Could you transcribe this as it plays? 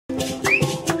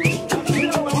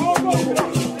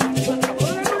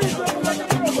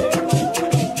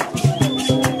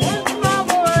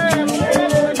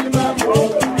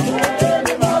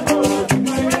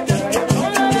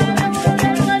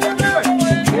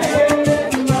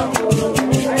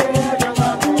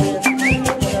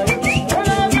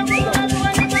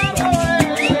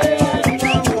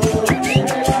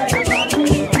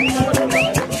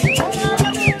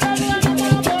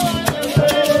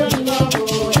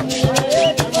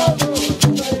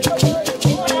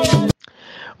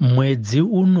Mwedzi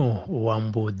uno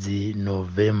wambudzi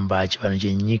November chivanhu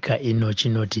chenyika ino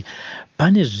chinoti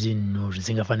pane zvinhu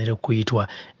zvisingafaniri kuitwa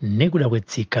nekuda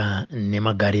kwetsika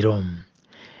nemagariro.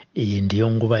 Iyi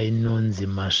ndiyo nguva inonzi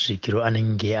masvikiro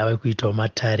anenge ava kuitawo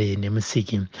matare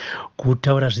nemusiki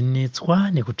kutaura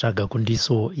zvinetswa nekutsvaga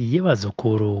kundiso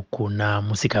yevazukuru kuna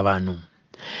musikavanhu.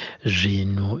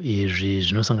 Zvinhu izvi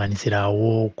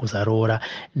zvinosanganisirawo kusaroora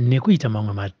nekuita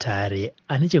mamwe matare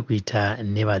ane chekuita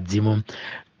nevadzimu.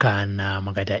 Kana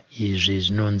makaita izvi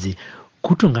zvinonzi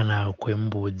kutongana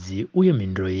kwembudzi uye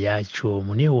mhinduro yacho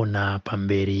munoiona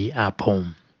pamberi apo.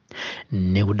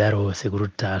 Nekudaro Sekuru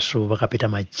Tasvu vakapeta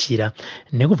machira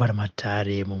nekuvhara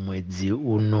matare mumwedzi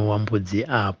uno wambudzi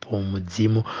apo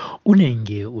mudzimu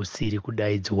unenge usiri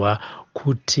kudaidzwa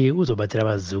kuti uzobatsira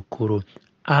vazukuru,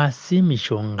 asi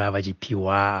mishonga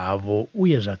vachipiwa havo,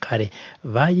 uye zvakare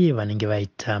vaye vanenge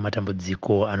vaita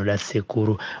matambudziko anoda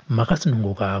sekuru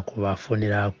makasununguka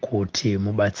kuvafonera kuti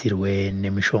mubatsirwe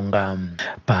nemishonga.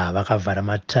 Pavakavhara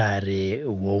matare,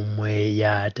 homwe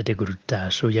yatateguru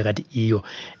Tasvu yakati iyo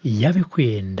yave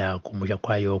kuenda kumusha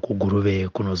kwayo kuGuruve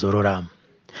kunozorora.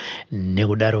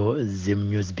 Nekudaro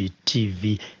ZimNewsBeat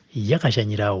TV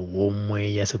yakashanyira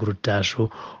homwe yaSekuru Tasvu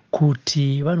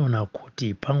kuti vanoona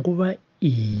kuti panguva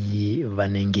iyi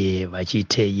vanenge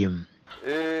vachiitei.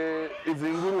 Idzi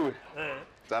nguruve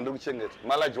dzandiri kuchengeta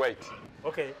malaji white.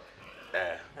 Okay.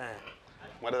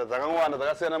 Mwada dzakangwanda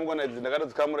dzakasiyana mukona idzi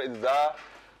ndakatodzikamura idzi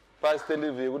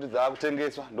pastendivi yekuti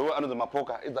dzaakutengeswa ndo anonzi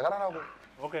mapoka idzi dzakararako.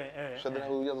 Okay. Shadira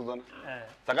uyazodzona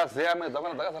dzakazeya mwe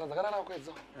dzakwana dzakazara dzakararako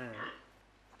idzo.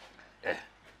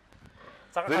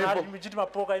 Saka kana michiti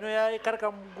mapoka ino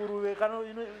yakarika nguruve kano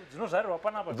ino dzinozvarirwa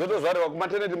panapa dzotozvarirwa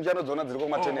kumaternity muchano dzona dziri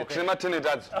kumaternity tine maternity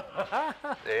adzo.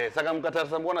 Saka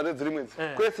mukatarisa muona dzedziri mwedzi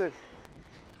kwese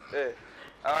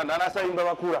ndana saimba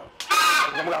vakura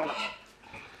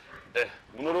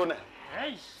munorona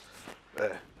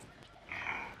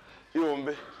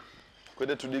iombe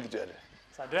kwete tudiki tuyale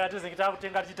sandoya tozengita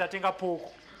kutenga tichitatenga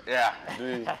poko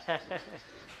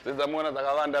dzedzamuona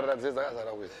dzakavandarira dzese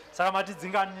dzakazara kwese saka mati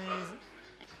dzingani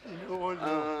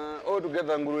all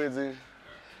together nguruve idzi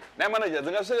nai manager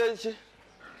dzingasvika ichi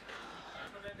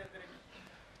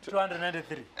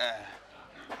 293.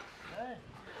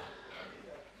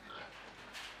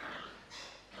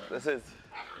 This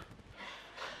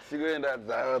sikuenda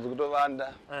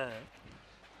dzikutovanda.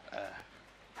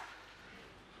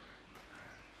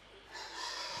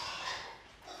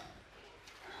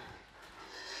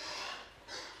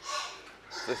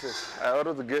 This is I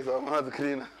ordered the guest I'm not the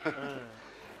cleaner.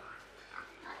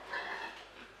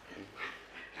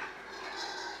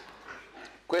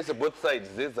 Kwese both sides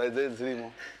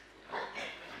zirimo.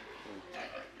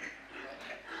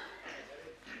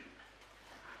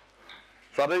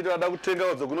 Saka ito ada kutenga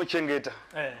wadzo kunochengeta.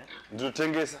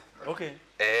 Ndinotengesa. Okay.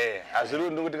 Azviri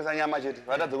ndingotengesa nyama chete.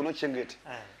 Vadadzo kunochengeta.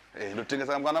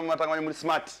 Ndotengesa mwana matanga muri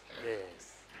smart.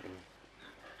 Yes.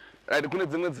 Right kune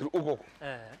dzimwe dziri ukoko.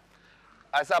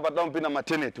 Asi apa tampinda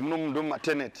maternity, muno ndo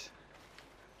maternity.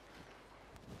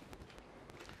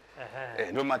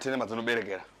 Ndo maternity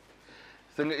madzinoberekera.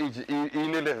 Senge ichi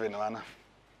ine 11 vana.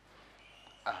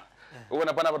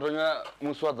 Uona pana patonyora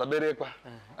muswa dzaberekwa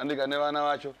andika ne vana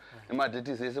vacho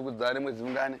nemadheti zese kudzane mwedzi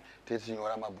mungane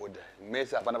tetinyora mabhodha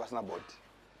mese apana pasina bhodhi.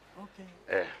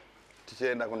 Okay.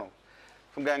 Tichienda kuno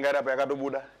funga ngari apa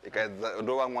yakatobuda ikaedza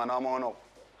ndova mwana wamaonoko.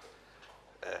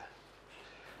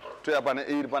 Toya pana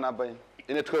iri pana apa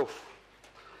ine 12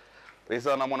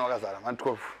 pesa na mwana wakazara man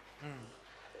 12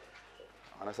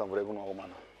 ana samvure kuno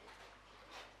komana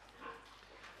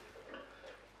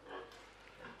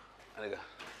anika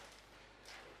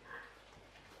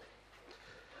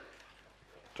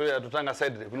toya tutanga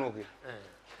side kunoki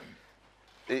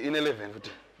ine 11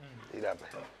 futi iri apa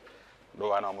ndo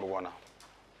vana vamuri kuona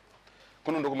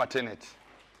kuno ndo kumaternity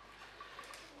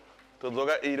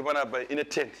todzoka iri pana apa ine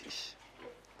 10 ish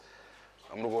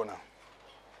amuri kuona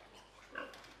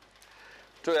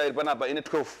toya iri pana apa ine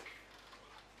 12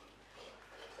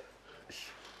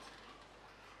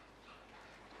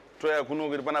 toya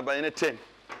kuno iri pana apa ine 10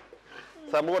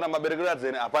 samboona maberekero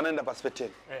adzene apana enda pasi pe 10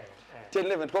 10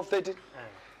 11 12 13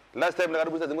 last time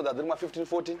ndakatobusa dzimwe dzadziri ma 15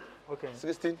 14 Okay.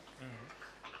 16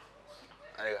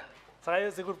 aika Saka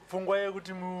yese kupfungwa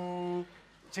yekuti mu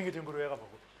chengete nguruve yakabva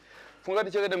kuti funga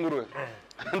tichengete nguruve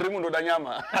ndiri munhu ndoda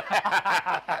nyama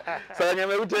saka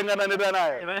nyama yekutenga ndaneta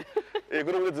nayo kuri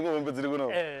kuri dzimwe hombe dziri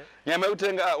kuno nyama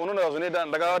yekutenga unoona zvinoita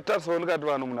ndakatariswa ndikati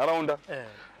vanhu munharaunda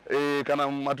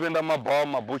kana matoenda mumabhawa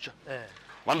mumabhucha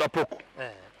vanoda poko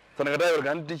saka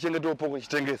ndakatayorega ndichengetewo poko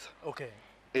ichitengesa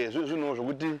zvinhuwo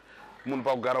zvokuti munhu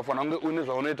pakugara ufanira kunge une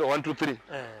zvaunoita 1 2 3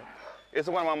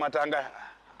 ese kwana mamatanga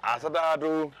asati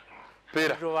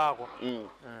atopera Ndo wako.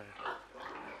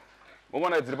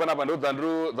 mumona dziri panapa ndo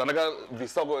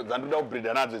dzandakabvisako dzandoda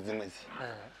kubhridha nadzo dzimwe idzi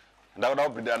ndakuda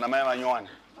kubhridha namai vanyowani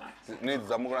nedzi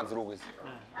dzamukona dziri uku idzi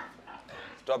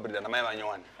tobhridha namai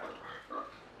vanyowani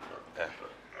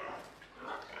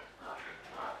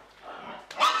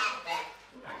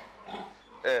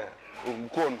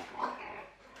mukono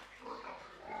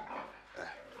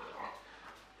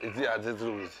idzi hadzi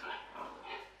dziri uku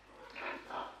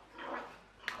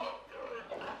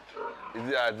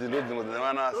idzi hadzi ndo dzimwe dzine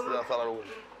vana asala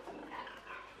rokuti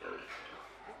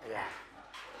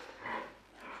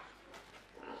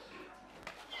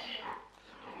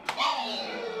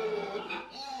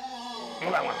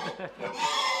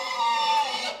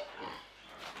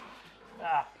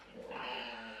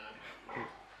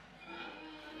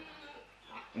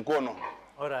mukono.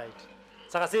 Alright.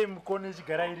 Saka sei mukono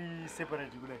ichigara iri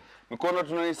separate kudai? Mikono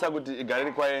tunoisa kuti igare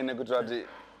iri kwayo kuti vati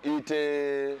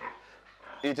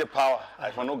ite power.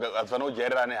 Haifana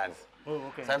kujairira nehanzi.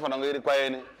 Saka ifana kunge iri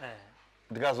kwayo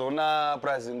ndikazoona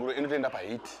price nguru inotoenda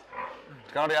pahit.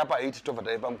 Tikaona yapa hit tobva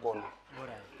taipa mukono.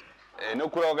 Alright.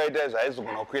 Nokura wakaita izvo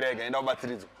haizogona kukwira ikaenda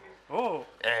kubatsiridzwa.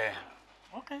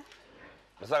 Okay.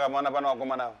 Saka mwana pano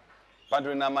vakomana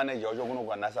pandori na manager wacho kuno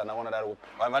kwanhasa anaona daro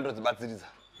vandodzibatsiridza.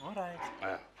 Alright.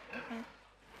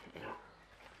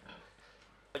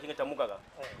 Wachingeta mukaka.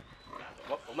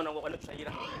 Omwana ngokwane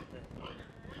kushayira.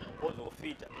 Ozo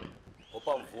kufita.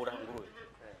 Opa mvura nguruwe.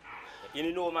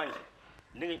 Ini no manje.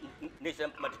 Ndinge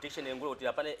meditation yenguruwe kuti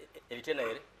apane elitena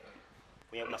ere.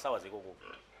 Kunya masawa zikoko.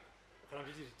 Kana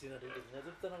nditi ritena ndenge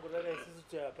ndinazotana ngorara isisu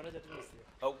cha apana chatinosiya.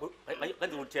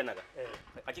 Kanzi utena ka.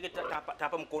 Achingeta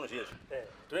tapa mukono zviyezvo.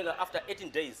 Torenga after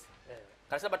 18 days.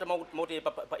 Kana sabata mauti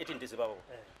pa 18 days babo.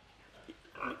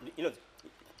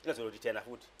 Inozolo tena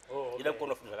futhi. Ila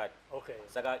mkono futhi zakati. Okay.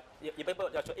 Saka ipa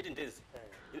yacho 18 days.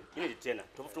 Ini tena.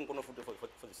 Tofuta mkono futhi for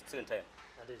the second time.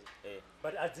 Andezi.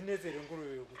 But adzinezere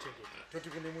nguruwe kuchengeta. Toti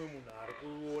kune mumwe munhu ari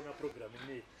kuona program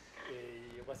ine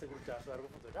Sekuru Tasvu ari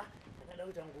kubvunza kuti ndakada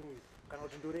kuita nguruwe kana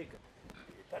kuti ndorega.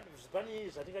 Pane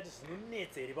zvatingati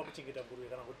zvinonetsa here pakuchengeta nguruwe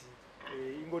kana kuti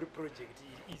ingori project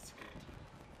iri easy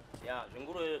kuti. Ya,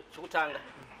 nguruwe chokutanga.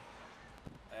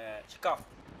 Chikafu.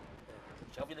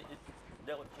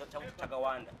 Chikafu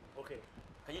chakawanda. Okay.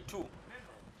 Kachi 2.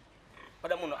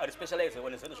 Pada munhu ari specialize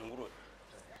when zvinhu zvenguruwe.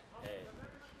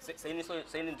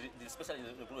 Saini ndi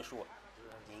specialize nguruwe sure.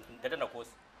 Ndatanda course.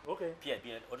 Okay. PIB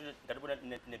ndatibona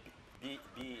ne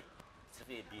B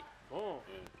CFB.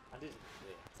 Anditi.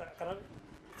 Saka kana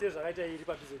sezvakaita iri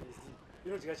pabusiness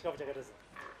inodya chikafu chakaita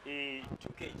sei? 2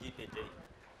 kg per day.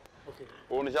 Okay.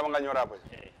 Unichamanganyora hapo.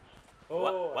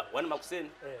 1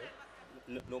 makuseni.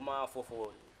 Noma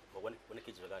 4 1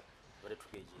 kg zvakati. 2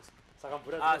 kgs. Saka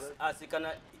mvura asi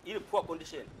kana iri poor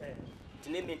condition.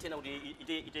 Tine maintain kuti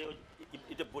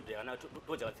ite body kana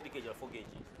toja 3 kg 4 kg.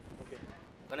 Okay.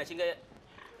 Kana chinga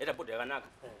eta body yakanaka.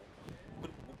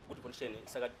 Good condition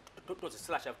saka tozi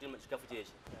slash after chikafu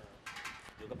chechi.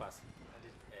 Yoka pasi.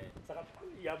 Saka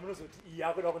yamunozoti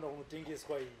yakuda kuno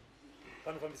kunotengeswa iyi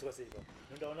panofambiswa sei pa?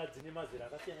 Nondaona dzine mazera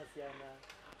akasiyana siyana.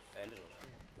 Ndizvo.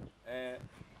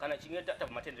 Kana chinge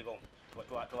tabva matendeka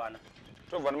towana.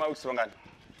 Tobva nemawikisi mangani?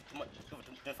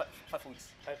 5 weeks.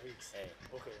 5 weeks.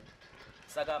 Okay.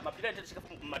 Saka mapira etachika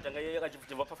matanga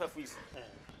yakachibva pa 5 weeks.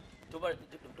 Toba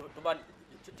tofana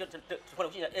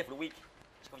kuchinya every week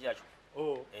chikafu chacho.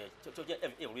 Tochinya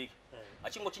every week.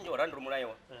 Achingochinja random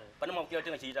mulaiwa. Pane mapira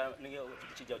tenga chiita ninge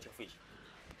chichija chikafu ichi.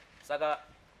 Saka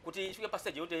kuti isvike pa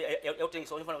stage yote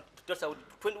yautengisa unofana tosa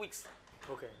 20 weeks.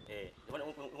 Okay.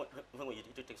 Unofana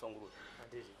ito takes nguruwe.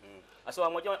 Anditi. Aso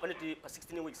amwaje waneti pa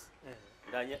 16 weeks.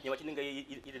 Nyama chininga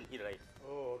iri right.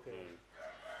 Okay.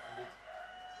 Anditi.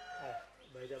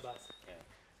 Baita basa.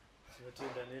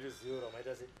 Tinotenda neruzivo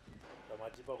rwamaita sei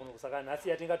rwamatipa kuno saka nhasi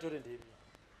yatingatore ndepi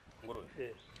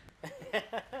nguruwe.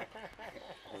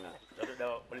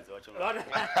 Ndoda polisi wacho.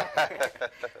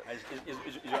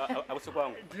 Akusi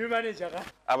kwangu. Ndimi manager ka.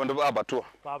 Aba ndo abatua.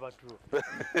 Abatua.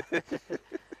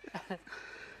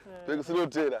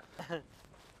 Pekusilotera.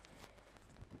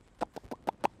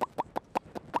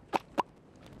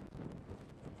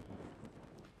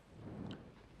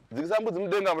 Dzikisambudzi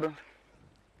mudenga muto.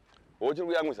 Wochiri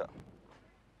kuyamwisa.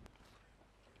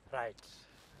 Right.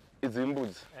 Idzi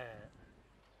mbudzi.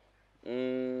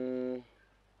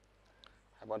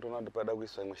 Abantu vandopada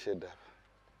kuiswa imwe shedha apa.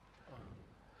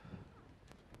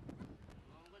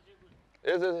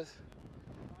 Yes.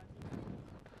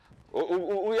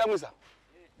 Uyamwisa?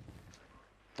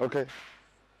 Okay.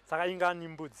 Saka ingani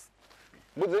mbudzi?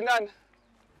 Mbudzi ingani?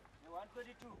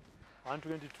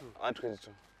 122.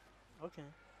 122. Okay.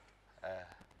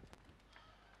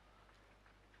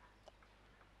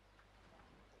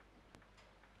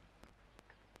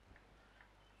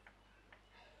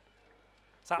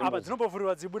 Saka apa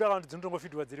dzinombovhuriwa dzibuda vantu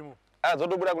dzinotongofidwa dzirimo.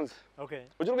 Dzotobuda kunzi. Okay.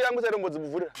 Uchiri kuyambusa iro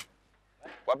mbodzibvurira.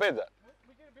 Wapedza?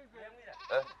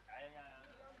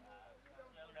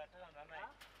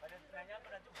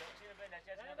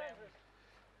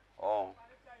 Oh.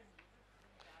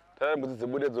 Tara mbudzi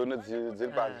dzibude dzone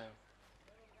dziri panze.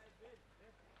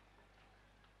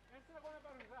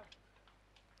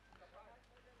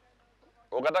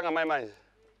 Ukatanga mai manje.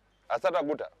 Asati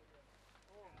aguta.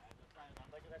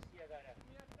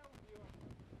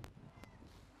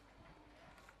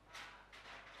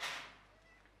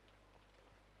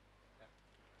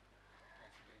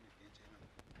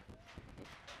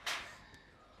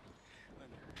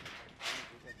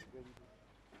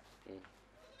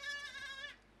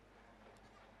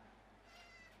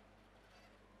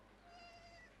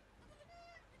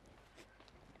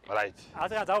 Right.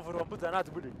 Asi kadzavhurwa mbudzana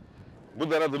adzibude.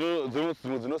 Mbudzana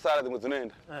dzinosara dzimwe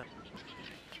dzinoenda.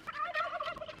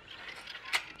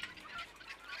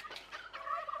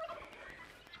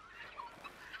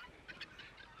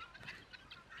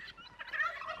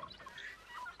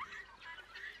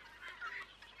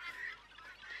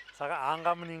 Saka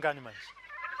haanga muningani manje.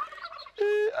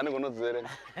 Anenge unodziverenga.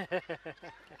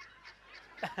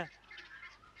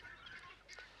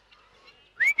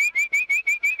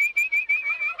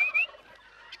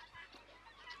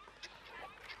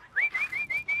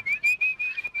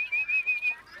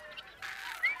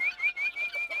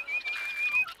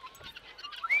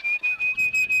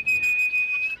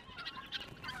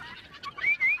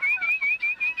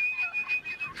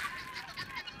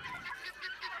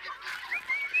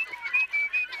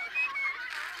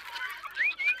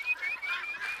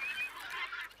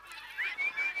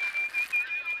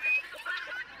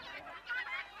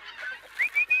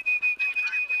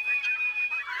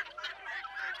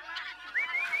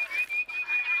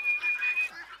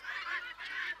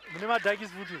 Mune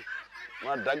madhakis futi.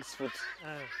 Madhakis futi.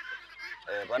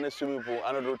 Pane swimming pool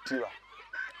anototiva.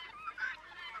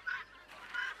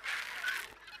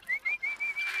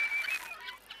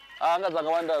 Anga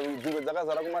dzakawanda dzimwe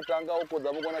dzakazara kumatanga uko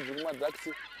dzavokona dziri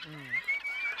kumadhakisi.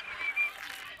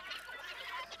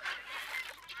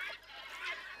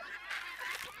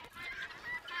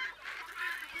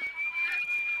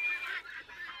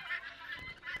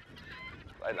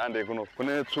 Ande kuno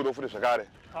kune tsuro futi zvakare.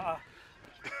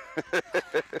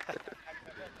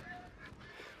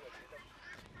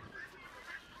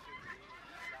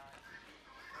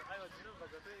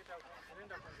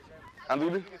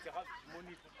 Andudi?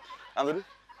 Andudi?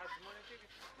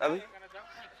 Andudi?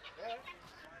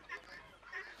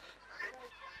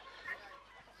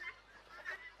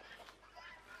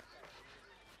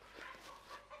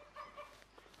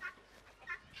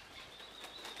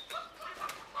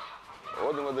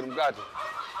 Oh, the mother got it.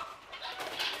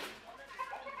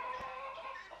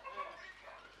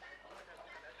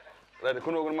 Right,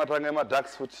 kuno kuna matanga ma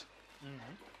ducks foot.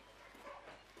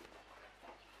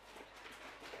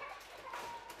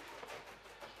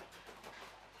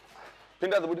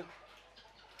 Pinda dzibude.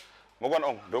 Mokwana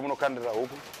om, ndo munokandira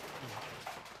huku.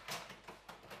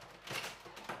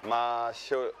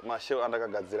 Mashew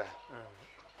andakagadzira.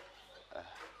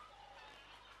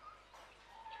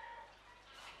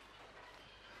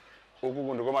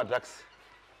 Huku ndiko ma ducks.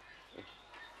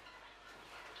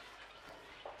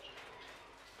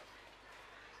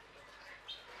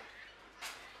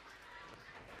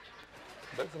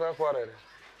 Ducks rakwara ere.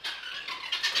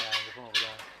 Ndifuna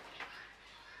kudai.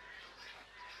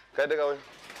 Kaide kawe.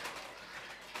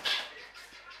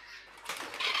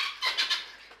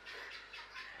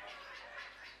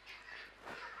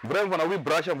 Brave wana we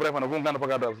brush and brave wana kungana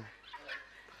pakati hapo.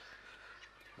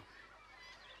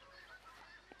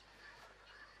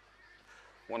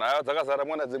 Mwana aya dzakazara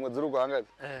mwana dzimwe dziri kuhanga.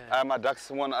 Aya ma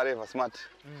ducks mwana areva smart.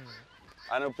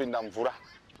 Anopinda mvura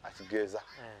achigeza.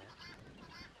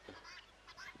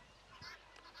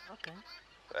 Okay.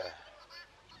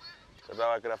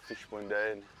 Zvavakira fish pond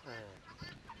yaeni.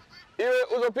 Iwe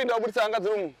uzopinda ubudisa hanga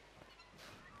dzirumu.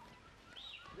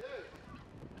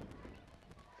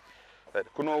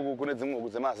 Kuno kune dzimwe huku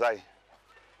dzemazai.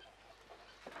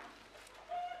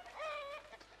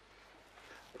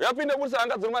 Yapinda ubudisa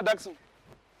hanga dziri maducks.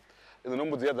 Idzo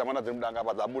nombudzi iya dzamwana dziri mudanga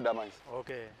apa dzabuda manje.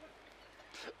 Okay.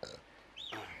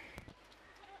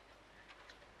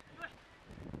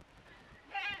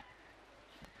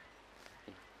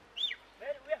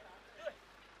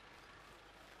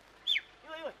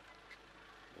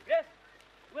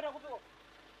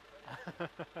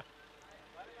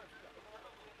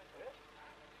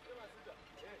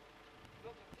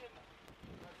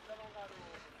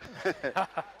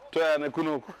 Toyane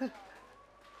kunoku.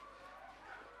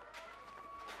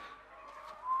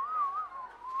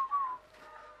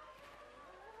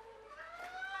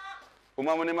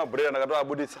 Uma mune mabhurera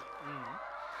ndakatoabuditsa.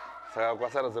 Saka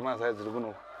kwasara dzemazai dziri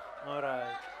kuno.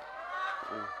 Alright.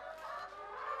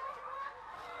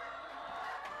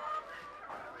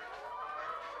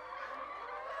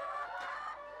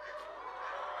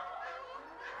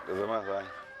 Dzemazai.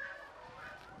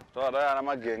 Toda ana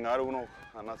magenga ari kuno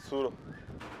ana tsuro.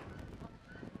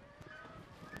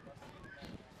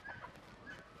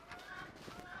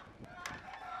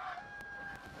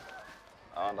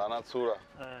 Ana tsura.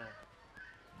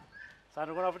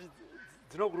 Sano kuna futi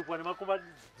dzinogrupwa nemakomba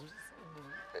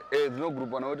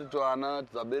Dzinogrupwa nokuti twana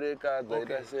tidzabereka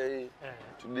dzaita sei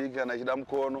tudiki kana chida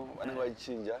mukono vanenge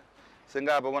vachichinja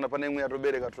sengapa kana pane imwe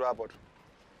yatobereka turapo tu.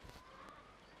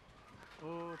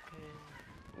 Okay.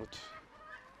 Kuti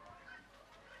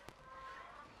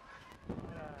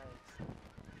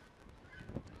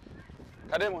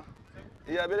kademwa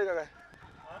iyabereka kai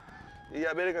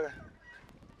iyabereka kai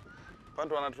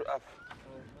pantwana tu apa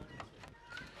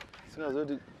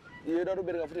singazoti iye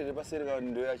datobereka futi repaseri ka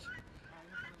ndo yacho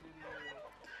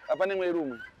apa nemwe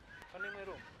rumu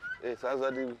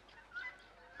sazati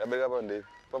kabereka pande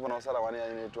papana usara wani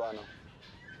yaine twana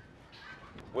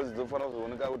wezi dzofana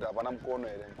kuzooneka kuti hapana mukono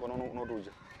here mukono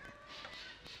unotuja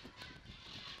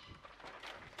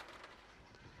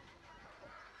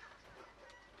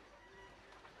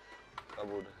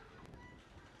kabuda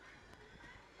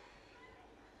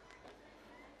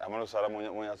amanosara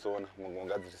munyatsoona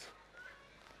mugadzirisa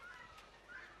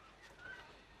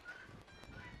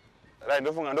rai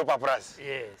ndofunga ndo papurasi.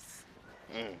 Yes.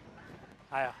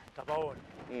 Aya tapaona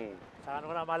saka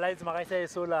ndikuona malights makaisa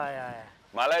esola aya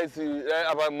malights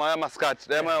apa maya maskati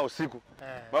dai maya usiku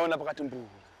maona pakati mbu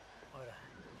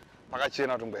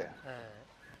pakachena tumbea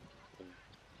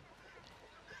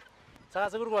saka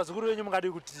Sekuru wazukuru wenyu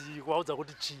mungadi kuti kuvaudza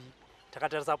kuti chii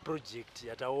takatarisa project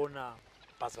yataona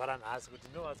pazuva ranhasi kuti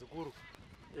no wazukuru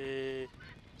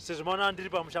sezvo maona ndiri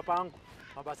pamusha pangu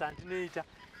mabasa andinoita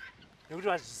nekuti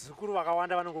vazukuru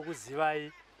vakawanda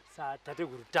vanongokuzivai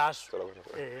saTateguru Tasvu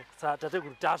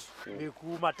saTateguru Tasvu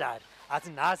vekumatare asi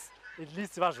nhasi at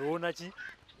least vazvoona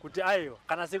kuti aiwa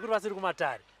kana Sekuru vasiri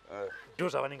kumatare ndo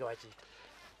zvavanenge vachiita.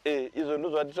 Izvo ndo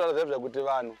zvatitaura kuti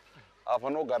vanhu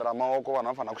havafanira kugarira maoko, vanhu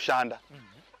vanofanira kushanda.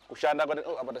 Kushanda kwati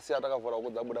apa tasiya takavhura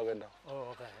kudza buda kuenda.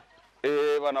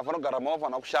 Vanhu vanofanira kugara maoko,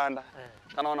 vanofanira kushanda.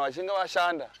 Kana vanhu vachinge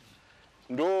vashanda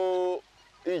ndo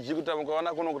iji kuti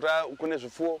mukaona kuno kuti kune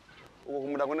zvipfuwo uko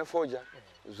kumunda kune foja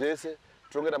zvese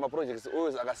tongeta maprojects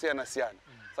always akasiyana siyana.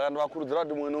 Saka ndovakurudzira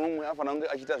kuti mumwe nomumwe anofanira kunge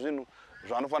achiita zvinhu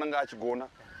zvaanofanira kunge achigona,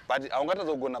 but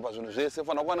haungatadza kugona pazvinhu zvese,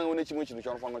 unofanira kuva une chimwe chinhu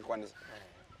chaunofanira kuchikwanisa.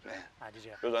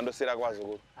 Ndo zvandosiyira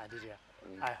kwazukuru.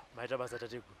 Aya maita basa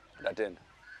Tateguru. Ndatenda.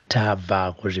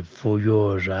 Tabva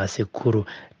kuzvipfuyo zvaSekuru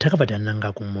takabva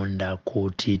tananga kumunda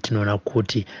kuti tinoona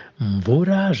kuti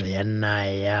mvura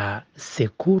zvayanaya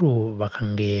Sekuru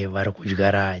vakange vari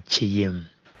kudyara chii.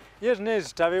 Iye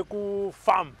zvinezvi tave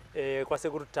kufarm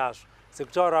kwaSekuru Tasvu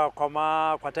sekutaura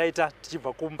kwataita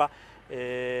tichibva kumba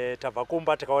tabva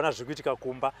kumba tikaona zvikuitika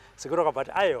kumba Sekuru akabva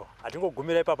ati aiwa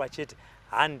hatingogumira ipapa chete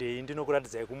handei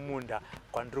ndinokuratidzai kumunda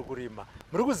kwandiri kurima.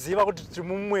 Muri kuziva kuti tiri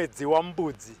mumwedzi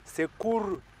wambudzi.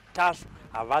 Sekuru Tasvu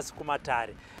havasi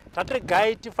kumatare.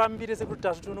 Tategai tifambire Sekuru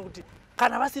Tasvu tione kuti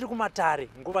kana vasiri kumatare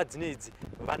nguva dzinedzi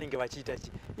vanenge vachiita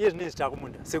chi. Iye zvinezvi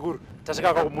takumunda Sekuru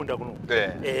tasvika kumunda kuno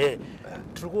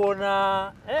tiri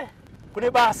kuona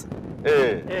kune basa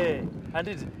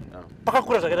handiti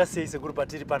pakakura zvakaita sei Sekuru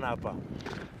patiri panapa.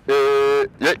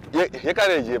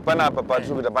 Yekareje panapa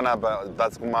patiri kuita panapa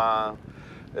that's kuma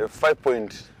 5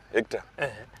 hectare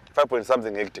 5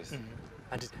 something hectares.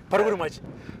 Handiti pari kuri mwachi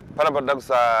panapa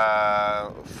ndakusa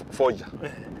foja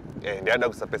ndiyada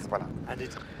kusa pesa panapa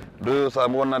handiti ndo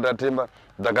samuona ndatemba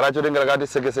dhaka racho ringe rakati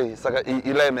sekesei saka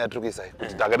ilaime yatiri kuisai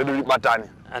kuti dhaka redu ribatane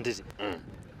handiti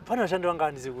pane vashandi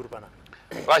vangani Sekuru panapa.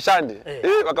 Vashandi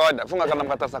vakawanda funga kana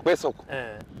mukatarisa kwesoko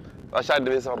vashandi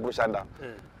vese vari kushanda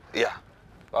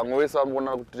vamwe vese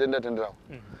vanoona kuti tenderawo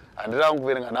handira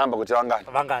kuverenga nhamba kuti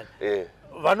vangani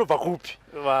vanobva kupi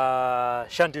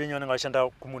vashandi venyu vanenge vashanda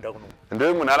kumunda kuno.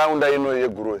 Ndevemunharaunda ino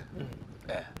yeGuruve.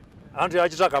 Vantu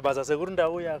vachitsvaga basa Sekuru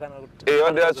ndauya kana kuti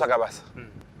vantu vatsvaga basa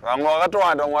vamwe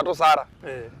vakatowanda vamwe vatozara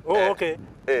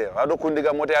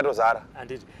vadokundika mota yatozara.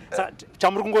 Handiti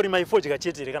chamuri kungorima ifodya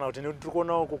chete here kana kuti tiri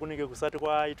kuona uko kunenge kusati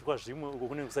kwaitwa zvimwe uko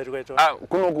kunenge kusati kwaitwa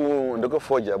kunoku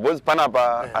ndekwefoja bcause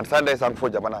panapa handisandaisa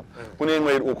kufoja panapa kune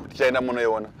imwe iri uko tichaenda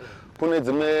munoiona kune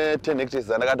dzimwe 10 hectares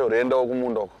dzandakatorendawo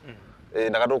kumunda uko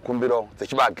ndakatokumbirawo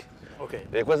dzechibage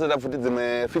kwese futi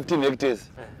dzimwe 15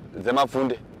 hectares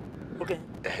dzemapfunde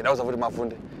ndauza futi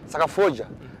mapfunde saka foja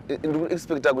ndiri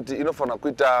expecta kuti inofanira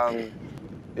kuita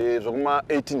zvokuma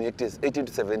 18 hectares 18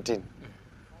 to 17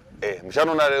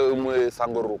 mushanoona umwe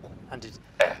sango ruko handiti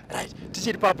right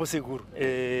tichiri papo Sekuru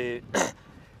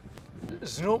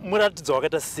zvino muratidza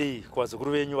wakaita sei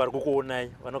kuvazukuru venyu vari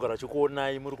kukuonai vanogara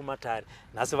vachikuonai muri kumatare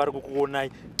nhasi vari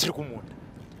kukuonai tiri kumunda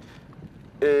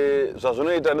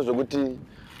zvazvinoita ndezvekuti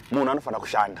munhu anofanira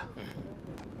kushanda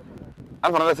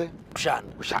anofanira sei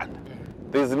kushanda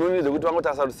there's no need zvekuti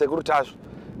vangotarisa kuti Sekuru Tasvu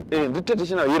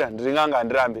nditetichina hira ndiri nganga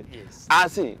handirambe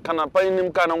asi kana paine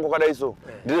mukana ungokadai so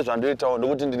ndiri zvandoitawo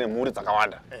ndokuti ndine mhuri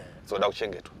dzakawanda dzoda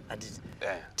kuchengetwa handiti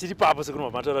tiri papo Sekuru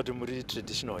mabhatara kuti muri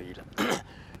traditional healer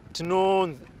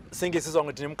tinosengesiswa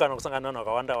kuti tine mukana kusangana vanhu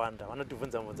vakawanda-wanda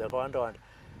vanotibvunza mudzi yakawanda-wanda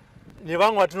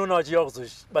nevamwe vatinoona vachiva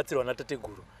kuzobatsirwa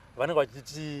natateguru vanenge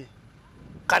vachiti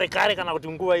kare kana kuti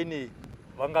nguva inei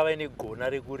vanga vaine gona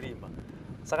rekurima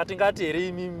saka tingati here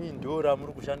imimi ndora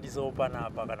muri kushandisawo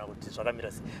panapa kana kuti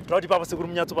zvakamira sei toda kuti papo Sekuru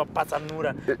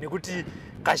munyatsopapatsanura nekuti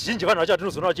kazhinji vanhu vacho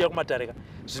vatinozoona vachiuya kumatareka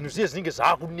zvinhu zviye zvinenge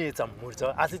zvaakunetsa mumhuri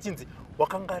dzavo asi chinzi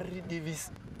wakanga riri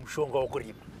divisi mushonga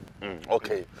wokurima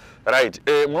okay right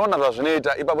munoona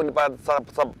zvazvinoita ipapo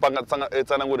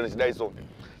ndipatsanangurira chidai so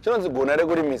chinonzi gona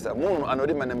rekurimisa munhu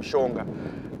anorima nemushonga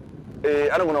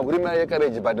anogona kurima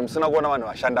yekareji but musina kuona vanhu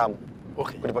vashandamo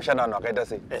kuti pashanda vanhu vakaita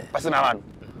sei pasina vanhu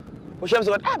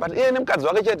ushamisa kuti but iye nemukadzi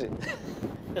wake chete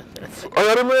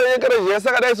akarima yekareji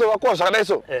yesakadai so vakuwa zvakadai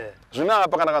so zvino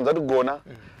apa kana kanza kuti gona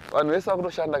vanhu vese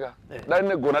vakutoshanda ka dai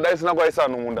negona dai sina kuvaisa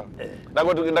vanhu munda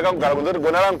ndakoti ndakangogara kunze kuti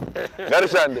gona rangu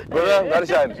ngarishande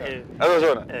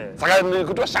azozviona saka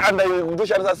kutoshanda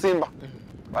kutoshandisa simba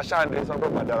vashande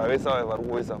sakutobhadhara vese vari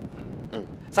kuoisa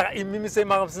saka imimi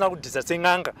semasina kudhisa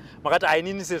seng'anga makati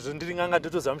ainini sezvo ndiri ng'anga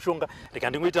ndotoza mushonga reka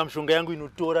ndingoita mushonga yangu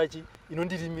inotora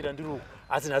inondirimira ndiri uku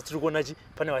asi nhasi tiri kuona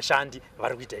pane vashandi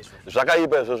vari kuita izvozvo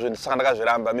zvakaipa izvozvo saka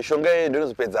ndakazviramba mishonga iyi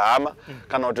ndinozopedza hama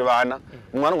kana kuti vana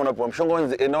mumwe anogona kupiwa mushonga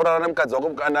unzi unorara nemukadzi wako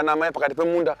kana namai pakati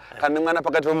pemunda kana nemwana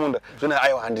pakati pemunda zvino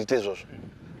aiwa handiite izvozvo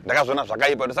ndakazviona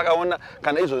zvakaipa ndosakaona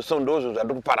kana izvozvo so ndozvo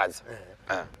zvandiri kuparadza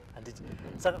handiti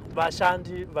saka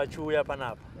vashandi vachiuya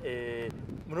panapa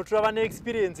munotora vane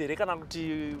experience here kana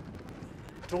kuti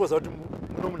tinokuziva kuti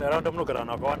muno munharaunda munogara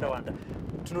vanhu vakawanda-wanda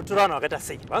tinotora vanhu vakaita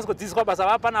sei vanozodzidziswa basa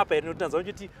vapanapa here nekuti nanzva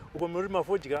kuti uko muri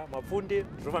mafodya mapfunde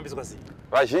zvinofambiswa sei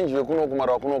vazhinji vekuno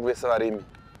kumarwa kuno kuvese varimi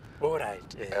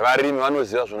alright varimi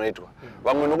vanoziva zvinoitwa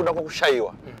vamwe nokuda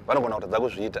kwokushayiwa vanogona kutadza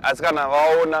kuzviita asi kana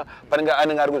vaona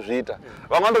anenge ari kuzviita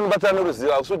vamwe vanotomubatsira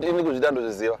neruziva asi kuti ini kuzviita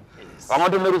ndozviziva vamwe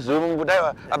vato neruzivo kuti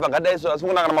aiwa apa ngadai so asi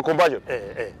kunaka namakombo acho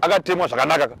akatemwa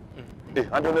zvakanaka ka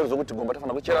andoneruzivo kuti gomba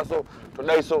tafana kuchera so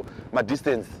todai so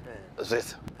madistance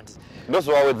zvese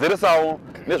ndozovawedzeresawo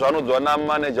nezvaanodziwa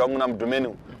namaneja wangu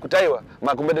namudhumeni kuti aiwa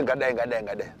makombo edu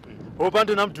ngadai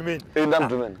opando namudhumeni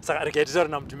ndamudhumeni saka rega iti tauri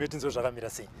namudhumeni tinzo zvakamira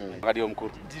sei ngadiyo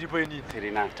mukuru ndiripo inini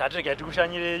tiri nani tati rega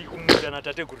tikushanyirei kumunda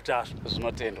natateguru Tasvu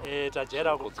zvinotendwa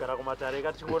tajaira kugara kumatare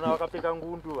katichiona vakapfeka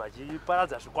ngundu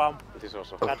vachiparadza zvikwambo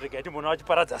ndizvozvo kati rega timbona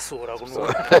vachiparadza sora kuno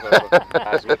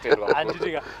zvinotendwa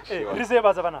handitika uri sei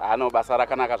basa pana ano basa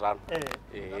rakanaka zvaro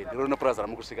ndiro rinopuraza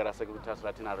ramukusvika rasekuru Tasvu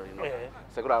ratinaro rino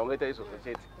sekuru havangoita izvozvo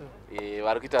chete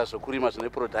vari kuita zvokurima zvine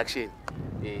production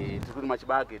tiri kurima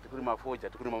chibage tiri kurima foja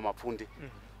tiri kurima mapfunde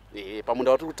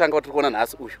pamunda watiri kutanga tiri kuona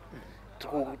nhasi uyu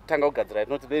tiri kutanga kugadzira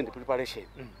tinoti land preparation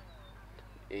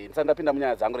ndisati ndapinda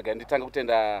munyaya dzangu rega nditanga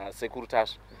kutenda Sekuru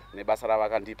Tasvu nebasa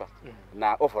ravakandipa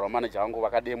naoverall manager wangu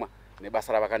vakademwa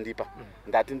nebasa ravakandipa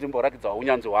ndati ndimborakidzawo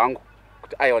unyanzvi hwangu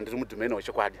kuti aiwa ndiri mudhumeni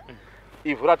wechokwadi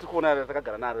ivhu ratiri kuona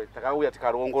ratakagara naro takauya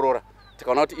tikariongorora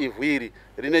tikaona kuti ivhu iri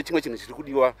rine chimwe chinhu chiri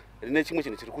kudiwa rine chimwe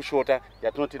chinhu chiri kushota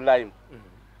yatinoti lime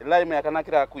lime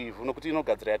yakanakira kuivhu nokuti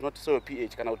inogadzira yatinoti soil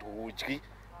pH kana kuti udyi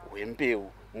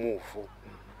hwembeu muvhu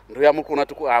ndo yamuri kuona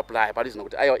tikuapply parizvino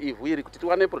kuti aiwa ivhu iri kuti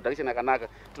tiwane production yakanaka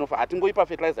hatingoipa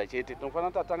fertilizer chete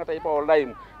tinofanira tatanga taipawo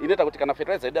lime inoita kuti kana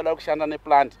fertilizer yedu yada kushanda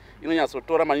neplant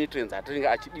inonyatsotora manutrients atinenge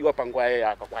achidiwa panguva yayo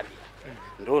yakakwanira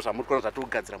ndo zvamuri kuona zvatiri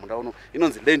kugadzira munda uno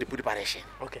inonzi land preparation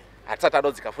hatisati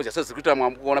adodzika foja sezviri kuita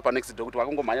mwamukuona panext door kuti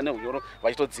vakangomhanya nehunyoro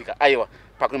vachitodzika aiwa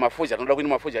pakurima foja tinoda kuita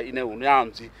mafoja ine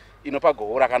unyanzvi inopa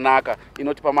gohwo rakanaka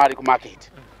inotipa mari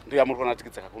kumarket ndo yamuri kuona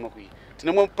tikidzaka kuno kuyi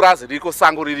tine mwe purazi ririko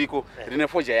sango ririko rine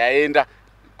foja yaenda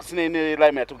kusine ine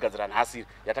lime yatiri kugadzira nhasi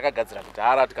yatakagadzira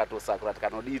kudhara tikatosakura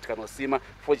tikanodii tikanosima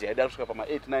foja yaida kusvika pama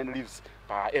 8-9 leaves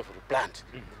paevery plant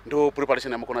ndo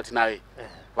preparation yamukuona tinayo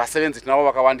vasevenzi tinavo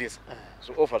vakawandisa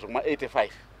zviova zvokuma 85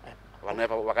 vanouya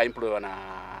vakaemployiwa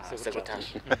naSekuru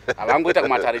Tasvu havangoita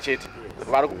kumatare chete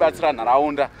vari kubatsira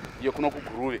nharaunda yokuno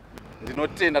kuGuruve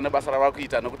ndinotenda nebasa ravari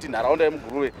kuita nokuti nharaunda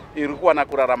yemuGuruve iri kuwana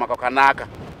kurarama kwakanaka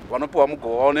vanopiwa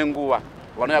mugova wavo nenguva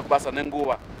vanouya kubasa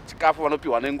nenguva chikafu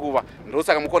vanopiwa nenguva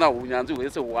ndosaka mukuona unyanzvi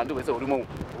hwese uwandu hwese hurimo huri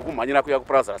kumhanyira kuuya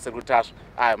kupuraza raSekuru Tasvu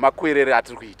aya makwerere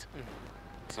atiri kuita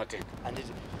tinotenda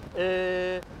handiti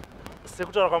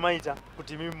sekutaura kwamaita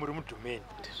kuti imimi muri mudhomeni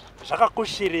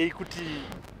zvakakosherei kuti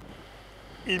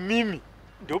imimi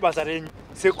ndio basa renyu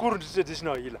Sekuru ndi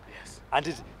traditional healer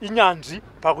handiti inyanzvi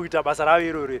pakuita basa ravo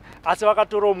iroro asi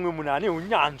vakatora umwe munhu ane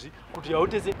unyanzvi kuti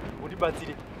yautese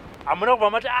kutibatsire hamuna kubva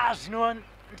mati zvino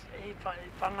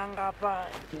pang'anga pa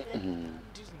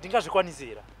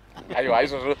ndingazvikwanisira aiwa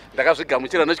izvozvo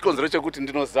ndakazvigamuchira nechikonzero chekuti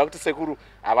ndinoziva kuti Sekuru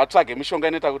havatsvage mishonga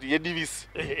inoita kuti yedivisi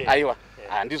aiwa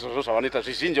handizvozvo zvavanoita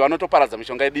zvizhinji vanotoparadza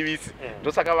mishonga yedivisi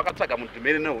ndosaka vakatsvaga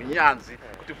mudhomeni neunyanzvi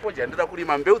kuti foja ndida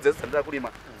kurima mbeu dzese dzandida kurima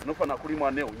dzinofanira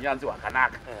kurimwa neunyanzvi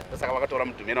hwakanaka ndosaka vakatora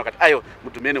mudhomeni vakati aiwa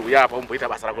mudhomeni uya apa umboita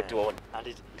basa rako tione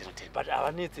handiti but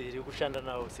havanetsi here kushanda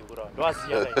navo Sekuru avo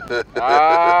ndovaziva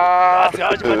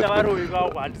vachibata varovi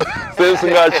vavo handiti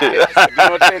sesingache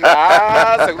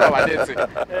ndinotenda Sekuru havanetsi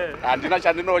handina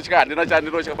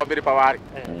chandinotya pamberi pavari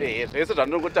zvese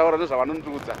zvandinongotaura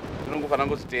nezvavanondiudza ndinongofanira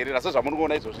ngozviteerera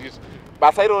sezvamunoona izvozvo izvi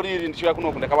basa iro riri ndichiuya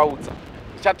kunoku ndakavaudza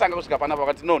ndichatanga kusvika panapa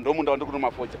vakati no ndo munda wandiri kuno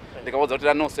mafoja ndikavaudza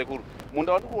kuti no Sekuru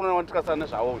munda wandiri kuona wandikasana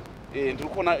nezvavo ndiri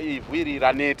kuona ivhu iri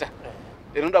raneta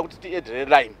rinoda kuti tiedhere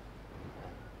lime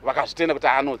vakazvitenda kuti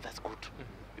no that's good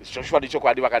zvoshwadi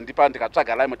chokwadi vakandipa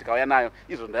ndikatsvaga lime tikauya nayo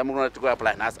izvo ndamunoona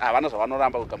tikuapply nhasi havana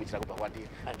zvavanoramba kugamuchira kubva kwandiri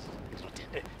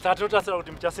saka tinotasira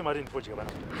kuti muchasima rini fodya pana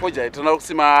fodya tinoda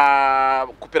kusima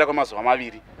kupera kwemazuva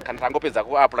maviri kana tangopedza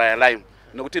kuapply lime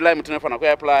nokuti lime tinofanira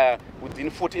kuapply within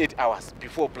 48 hours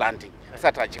before planting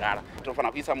tisati tadyara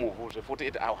tinofanira kuisa muvhu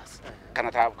zve48 hours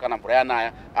kana mvura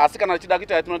yanaya asi kana tichida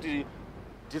kuita yatinoti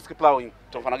disc plowing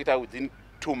tinofanira kuita within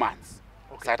 2 months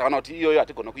saka taona kuti iyoyo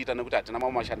hatigona kuita nekuti hatina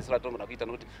mamwe mashandisiro atinogona kuita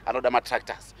nekuti anoda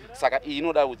matractors saka iyi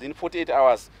inoda within 48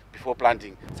 hours before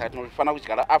planting saka tinofanira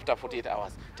kudyara after 48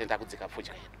 hours tenda kudzika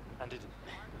fodya yedu handiti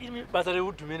imi basa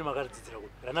reudhumeni makaridzidzira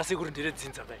kuti rana Sekuru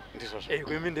nderedzinza kai ndizvozvo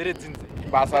kwemi nderedzinza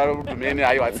basa reudhumeni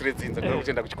aiwa hasiredzinza ndinoda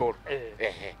kutenda kuchikoro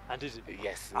handiti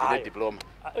yes ndine diploma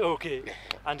okay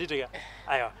handiti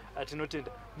aiwa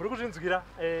tinotenda muri kutinzwira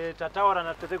tataura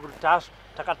natateguru Tasvu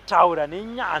takataura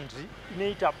nenyanzvi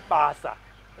inoita basa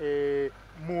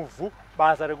muvhu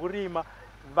basa rekurima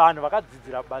vanhu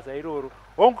vakadzidzira basa iroro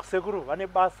hongu Sekuru vane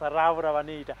basa ravo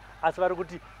ravanoita asi vari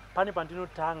kuti pane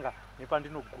pandinotanga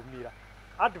nepandinogumira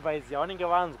advice yavanenge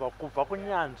vanzwa kubva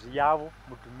kunyanzvi yavo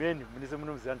mudhumeni munese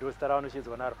munomuziva ndo zita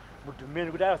ravanoshedzwa naro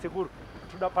mudhumeni kuti aiwa Sekuru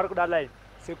pari kuda line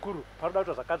Sekuru pari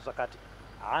kuda kuita zvakati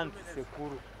hanzi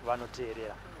Sekuru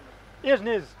vanoteerera iye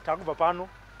zvinezvi takubva pano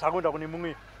takuenda kune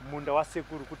mumwe munda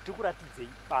waSekuru kuti tikuratidzei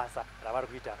basa ravari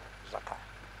kuita zvakare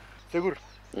Sekuru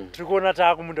tiri kuona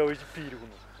taakumunda wechipiri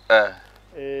kuno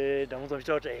ndamunzwa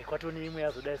muchitaura kuti kwatoni imwe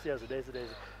yazodaisi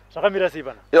zvakamira sei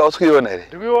pana usikuiona here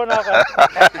ndikuiona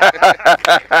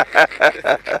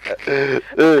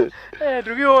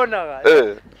ndikuiona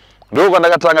ndo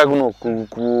kwandakatanga kuno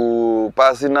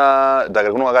pasina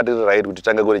dhaka kuno kwakati right kuti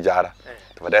tange kuri jara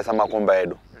tibva makomba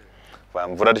edu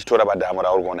mvura tichitora padhamu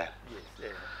rauri kuona here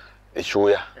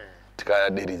ichiuya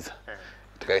tikadiridza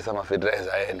tikaisa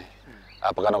mafederizer ene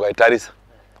apa kana ukaitarisa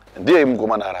ndiye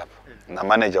mukomana arapo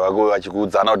namanager wake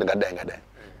achikuudzana kuti ngadai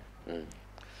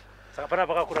saka pana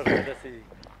pakakura zvakaita sei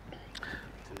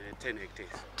 10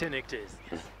 hectares 10 hectares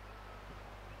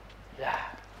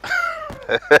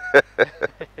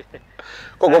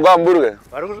koko kwamburuke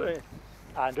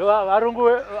ndo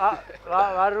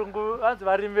varungu vanzi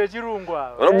varimi vechirungu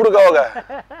ava vanoburuka waka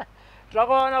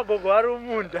takaona gogo vari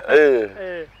mumunda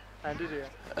handiti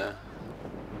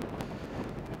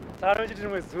saka nochiti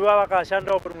rimwe zuva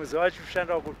vakashandawo rimwe zuva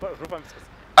vachishandawo zvinofambiswa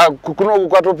kunoku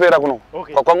kwatopera kuno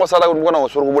kwangosara kuti mbona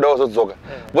usuri kubuda wozodzoka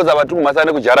bvudza vari tikumhasa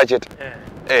nekujara chete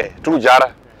tiri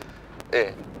kujara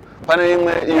pane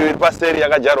imwe iyo iri paseri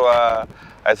yakajarwa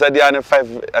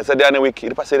haisati ane wiki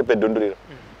iri paseri pedondorero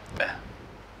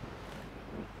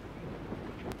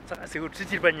saka Sekuru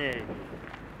tichiri panyaya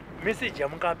meseji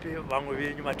yamungape vamwe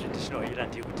venyu matraditional healer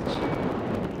ndeyekuti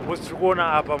mosi tiri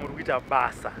kuona apa muri kuita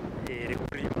basa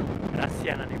rekurima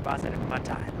rasiyana nebasa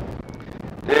rekumatare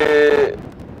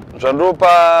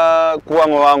zvandopa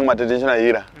kuvamwe vangu matraditional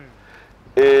healer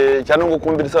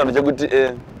chanongokumbirisa vanhu chekuti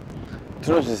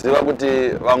tinozviziva kuti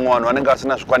vamwe vanhu vanenge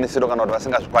vasina zvikwanisiro kana kuti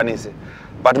vasingazvikwanisi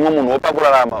but mwe munhu wopa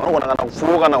kurarama unogona kana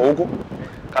kupfuwo kana huku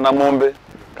kana mombe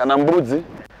kana mbudzi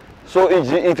so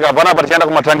tikabva napa tichienda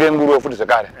kumatange enguruve futi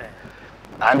zvekare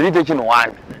handiite chinhu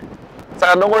wani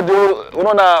saka ndongoti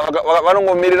unoona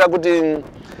vanongomirira kuti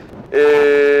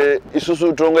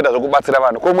isusu tongoita zvokubatsira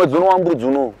vanhu ko mwedzi uno wambudzi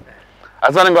uno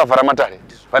asi vanenge vavhara matare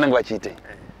vanenge vachiitei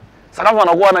saka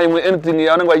vanhu kuwana imwe anything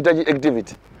yavanenge vachiita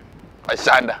chiactivity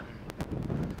vachishanda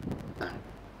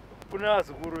kuna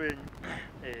vazukuru venyu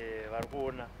vari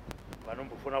kuona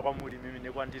vanombofona kwamuri mimi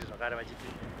nekwandiri zvakare vachiti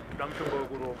toda mushonga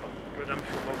wekuromba toda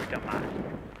mushonga wekuita mari.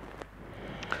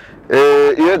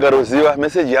 Iwe garuziva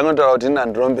message yangu ndotaura kuti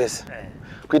ndandirombesa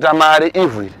kuita mari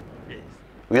ivhiri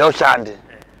uya ushande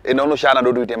ende unoshanda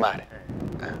ndoti uite mari.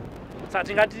 Saka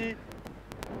tingati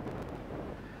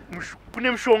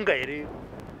kune mushonga here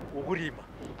wokurima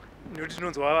nekuti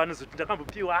tinonzwa vanozoti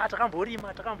takambopiwa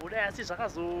takamborima takambodai asi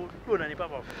zvakazodonha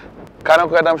nepapapo. Kana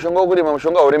kukaita mushonga wokurima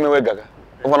mushonga urimi wega ka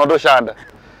ufanira kutoshanda.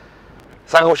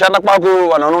 Saka kushanda kwako vanhu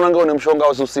vanoona kunge une mushonga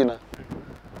usina.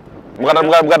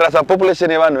 Mukatarisa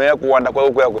population yevanhu veya kuwanda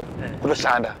kwako kuyakwe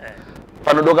kutoshanda.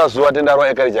 Panodoka zuva tendaro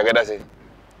ekariji yakaita sei.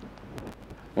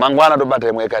 Mangwana tobata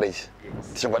imwe ekariji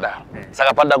tichingodaro.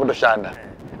 Saka panoda kutoshanda.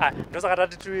 Ndosaka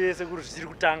tati tuese kuti zvichiri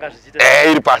kutanga zvichiita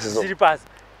iri pasi so. Zviri pasi.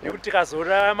 Nekuti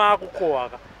tikazora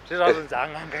makukohaka zvezvazonzi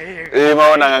ng'anga yega.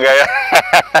 Maona ng'anga ya.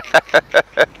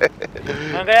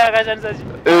 Ng'anga yega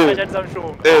akashandisa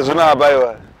mushonga.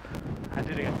 Zvinoabaiwa.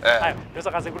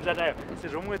 Ndosaka Sekuru tatayo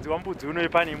sezvo mwedzi wambudzi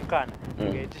unoipa nemukana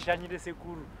tishanyire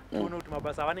Sekuru tione kuti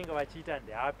mabasa avanenge vachiita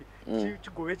ndeapi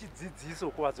chigove chidzidziso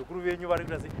kuvazukuru venyu vari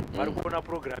kuita sei vari kuona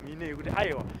programu ineyi kuti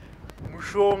aiwa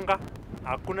mushonga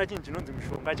hakuna chinhu chinonzi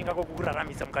mushonga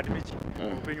chingakokuraramisa mukati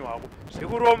meupenyu hwako.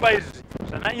 Zvekuromba izvi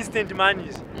zvana instant money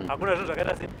izvi hakuna zvinhu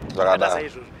zvakaita sei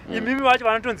saizvozvo. Imimi vacho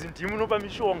vanotonzi ndimi unopa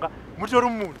mishonga mutori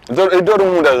munhu itori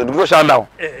munhu ndikutoshandawo.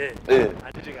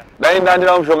 Dai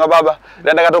ndandira mushonga baba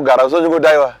dai ndakatogara sochikuti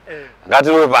aiwa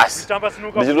ngatirove pasi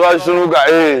ndichitova sunuka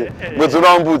mwedzi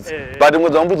wambudzi but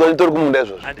mwedzi wambudzi wacho tori kumunda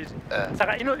izvozvo.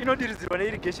 Saka inodiridzirwa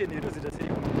neirrigation inozita sei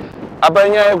apa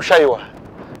inyaya yekushayiwa.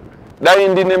 Dai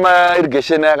ndine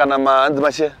mairrigation aya kana mahanzi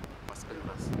mashe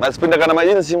maspinda kana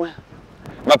maini chimwe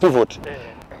mapivot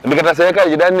ndikatarisa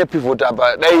ekariji dai ndine pivot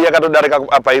apa dai yakatodarika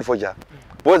apa ifocha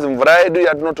because mvura yedu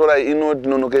yatinotora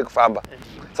inotinonoke kufamba.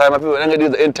 Saka mapivot anenge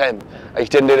did the end time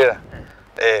achitenderera.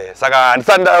 Saka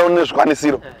handisati ndaone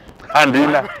zvikwanisiro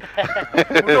handina.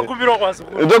 Unokumbirwa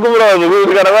kwazukuru. Ndokumbirwa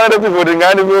kwazukuru kana vana nepivot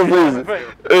ngaandipe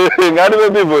please. Ngaandipe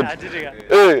pivot.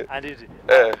 Handiti.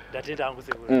 Ndatenda hangu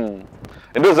Sekuru.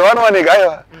 Ndozovanowanika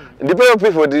aiwa ndipewo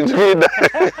pivot ndikuida.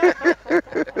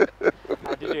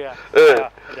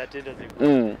 Ndatenda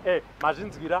Sekuru.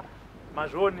 Mazvinzwira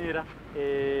mazvionera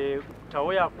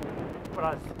tauya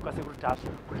kupurazi kwaSekuru Tasvu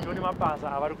kuti tione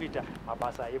mabasa avari kuita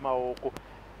mabasa emaoko.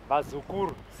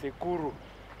 Vazukuru Sekuru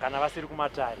kana vasiri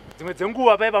kumatare dzimwe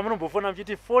dzenguva pai pamunombofona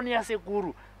muchiti foni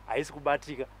yaSekuru haisi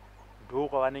kubatika ndo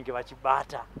kwavanenge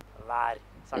vachibata vari.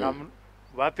 Saka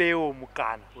vapewo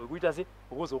mukana wekuita se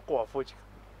wekuzokohwa fodya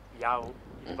yavo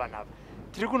iri panapa.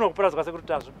 Tiri kuno kupurazi kwaSekuru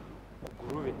Tasvu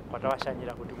kuGuruve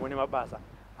kwatavashanyira kuti muone mabasa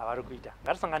avari kuita.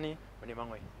 Ngatisangane mune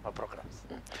mamwe maprograms.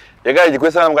 Yakaiji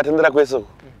kwesana mukatendera kwesoko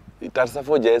tarisa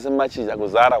fodya yese machizha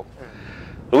kuzara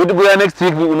nokuti kuya next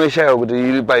week unoishayiwa kuti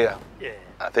iri paya.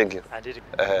 Thank you.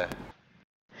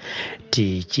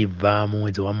 Tichibva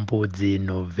mumwedzi wambudzi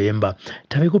November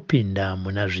tave kupinda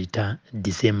muna zvita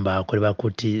December kureva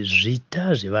kuti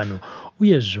zvita zvevanhu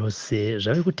uye zvose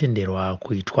zvave kutenderwa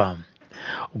kuitwa.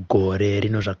 Gore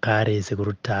rino zvakare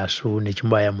Sekuru Tasvu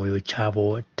nechimbaya moyo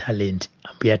chavo talent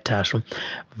ambuya Tasvu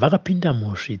vakapinda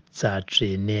musvitsa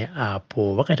tsvene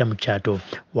apo vakaita muchato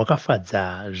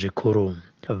wakafadza zvikuru.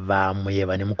 Vamwe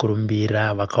vane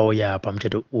mukurumbira vakauya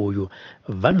pamuchato uyu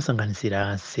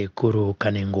vanosanganisira Sekuru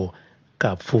Kanengo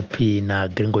Kapfupi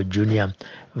naGringo Junior,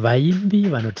 vaimbi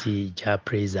vanoti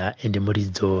Japraiser and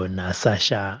Muridzo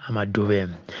naSasha Amaduve.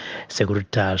 Sekuru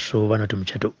Tasvu vanoti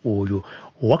muchato uyu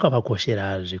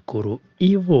wakavakoshera zvikuru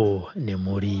ivo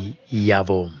nemhuri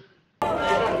yavo.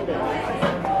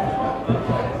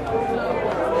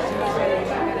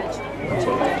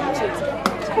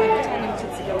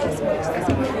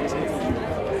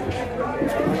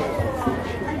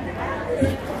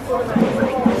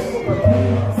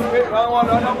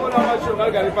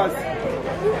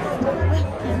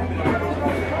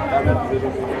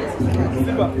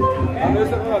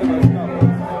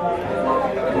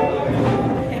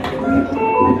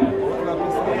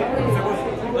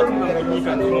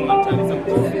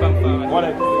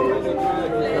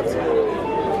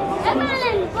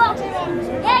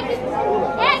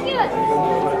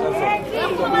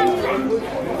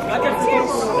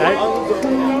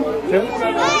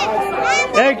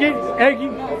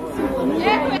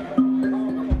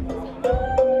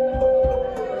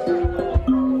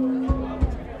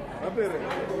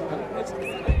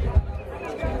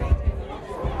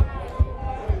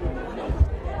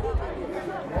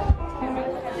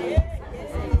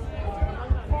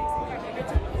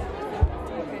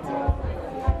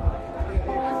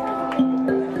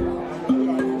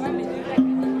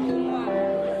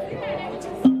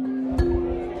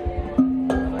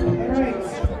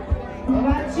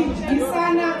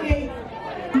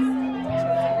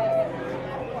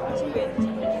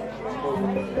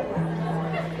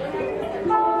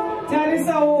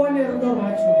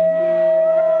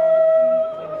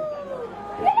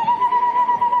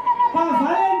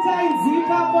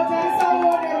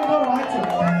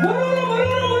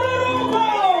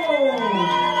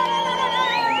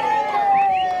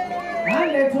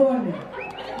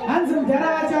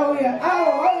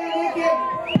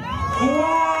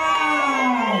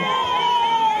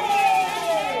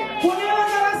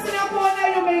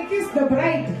 The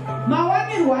bride,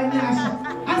 mawani wanyasha.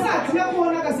 Asa atina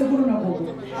kuona kasekuru na koko.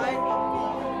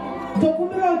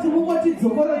 Tokumira uti mungoti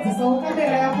dzokoro dzisauka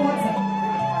mbera yapota.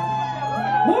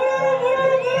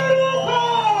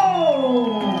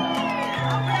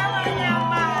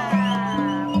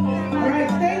 Alright,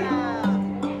 thank you.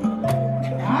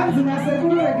 Hanzi na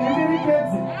sekuru regende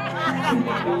ripedzi.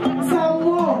 Some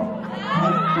more.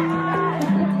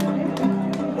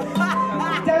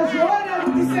 Tajuana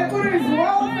kuti sekuru is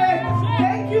well fed.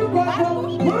 Thank you, God.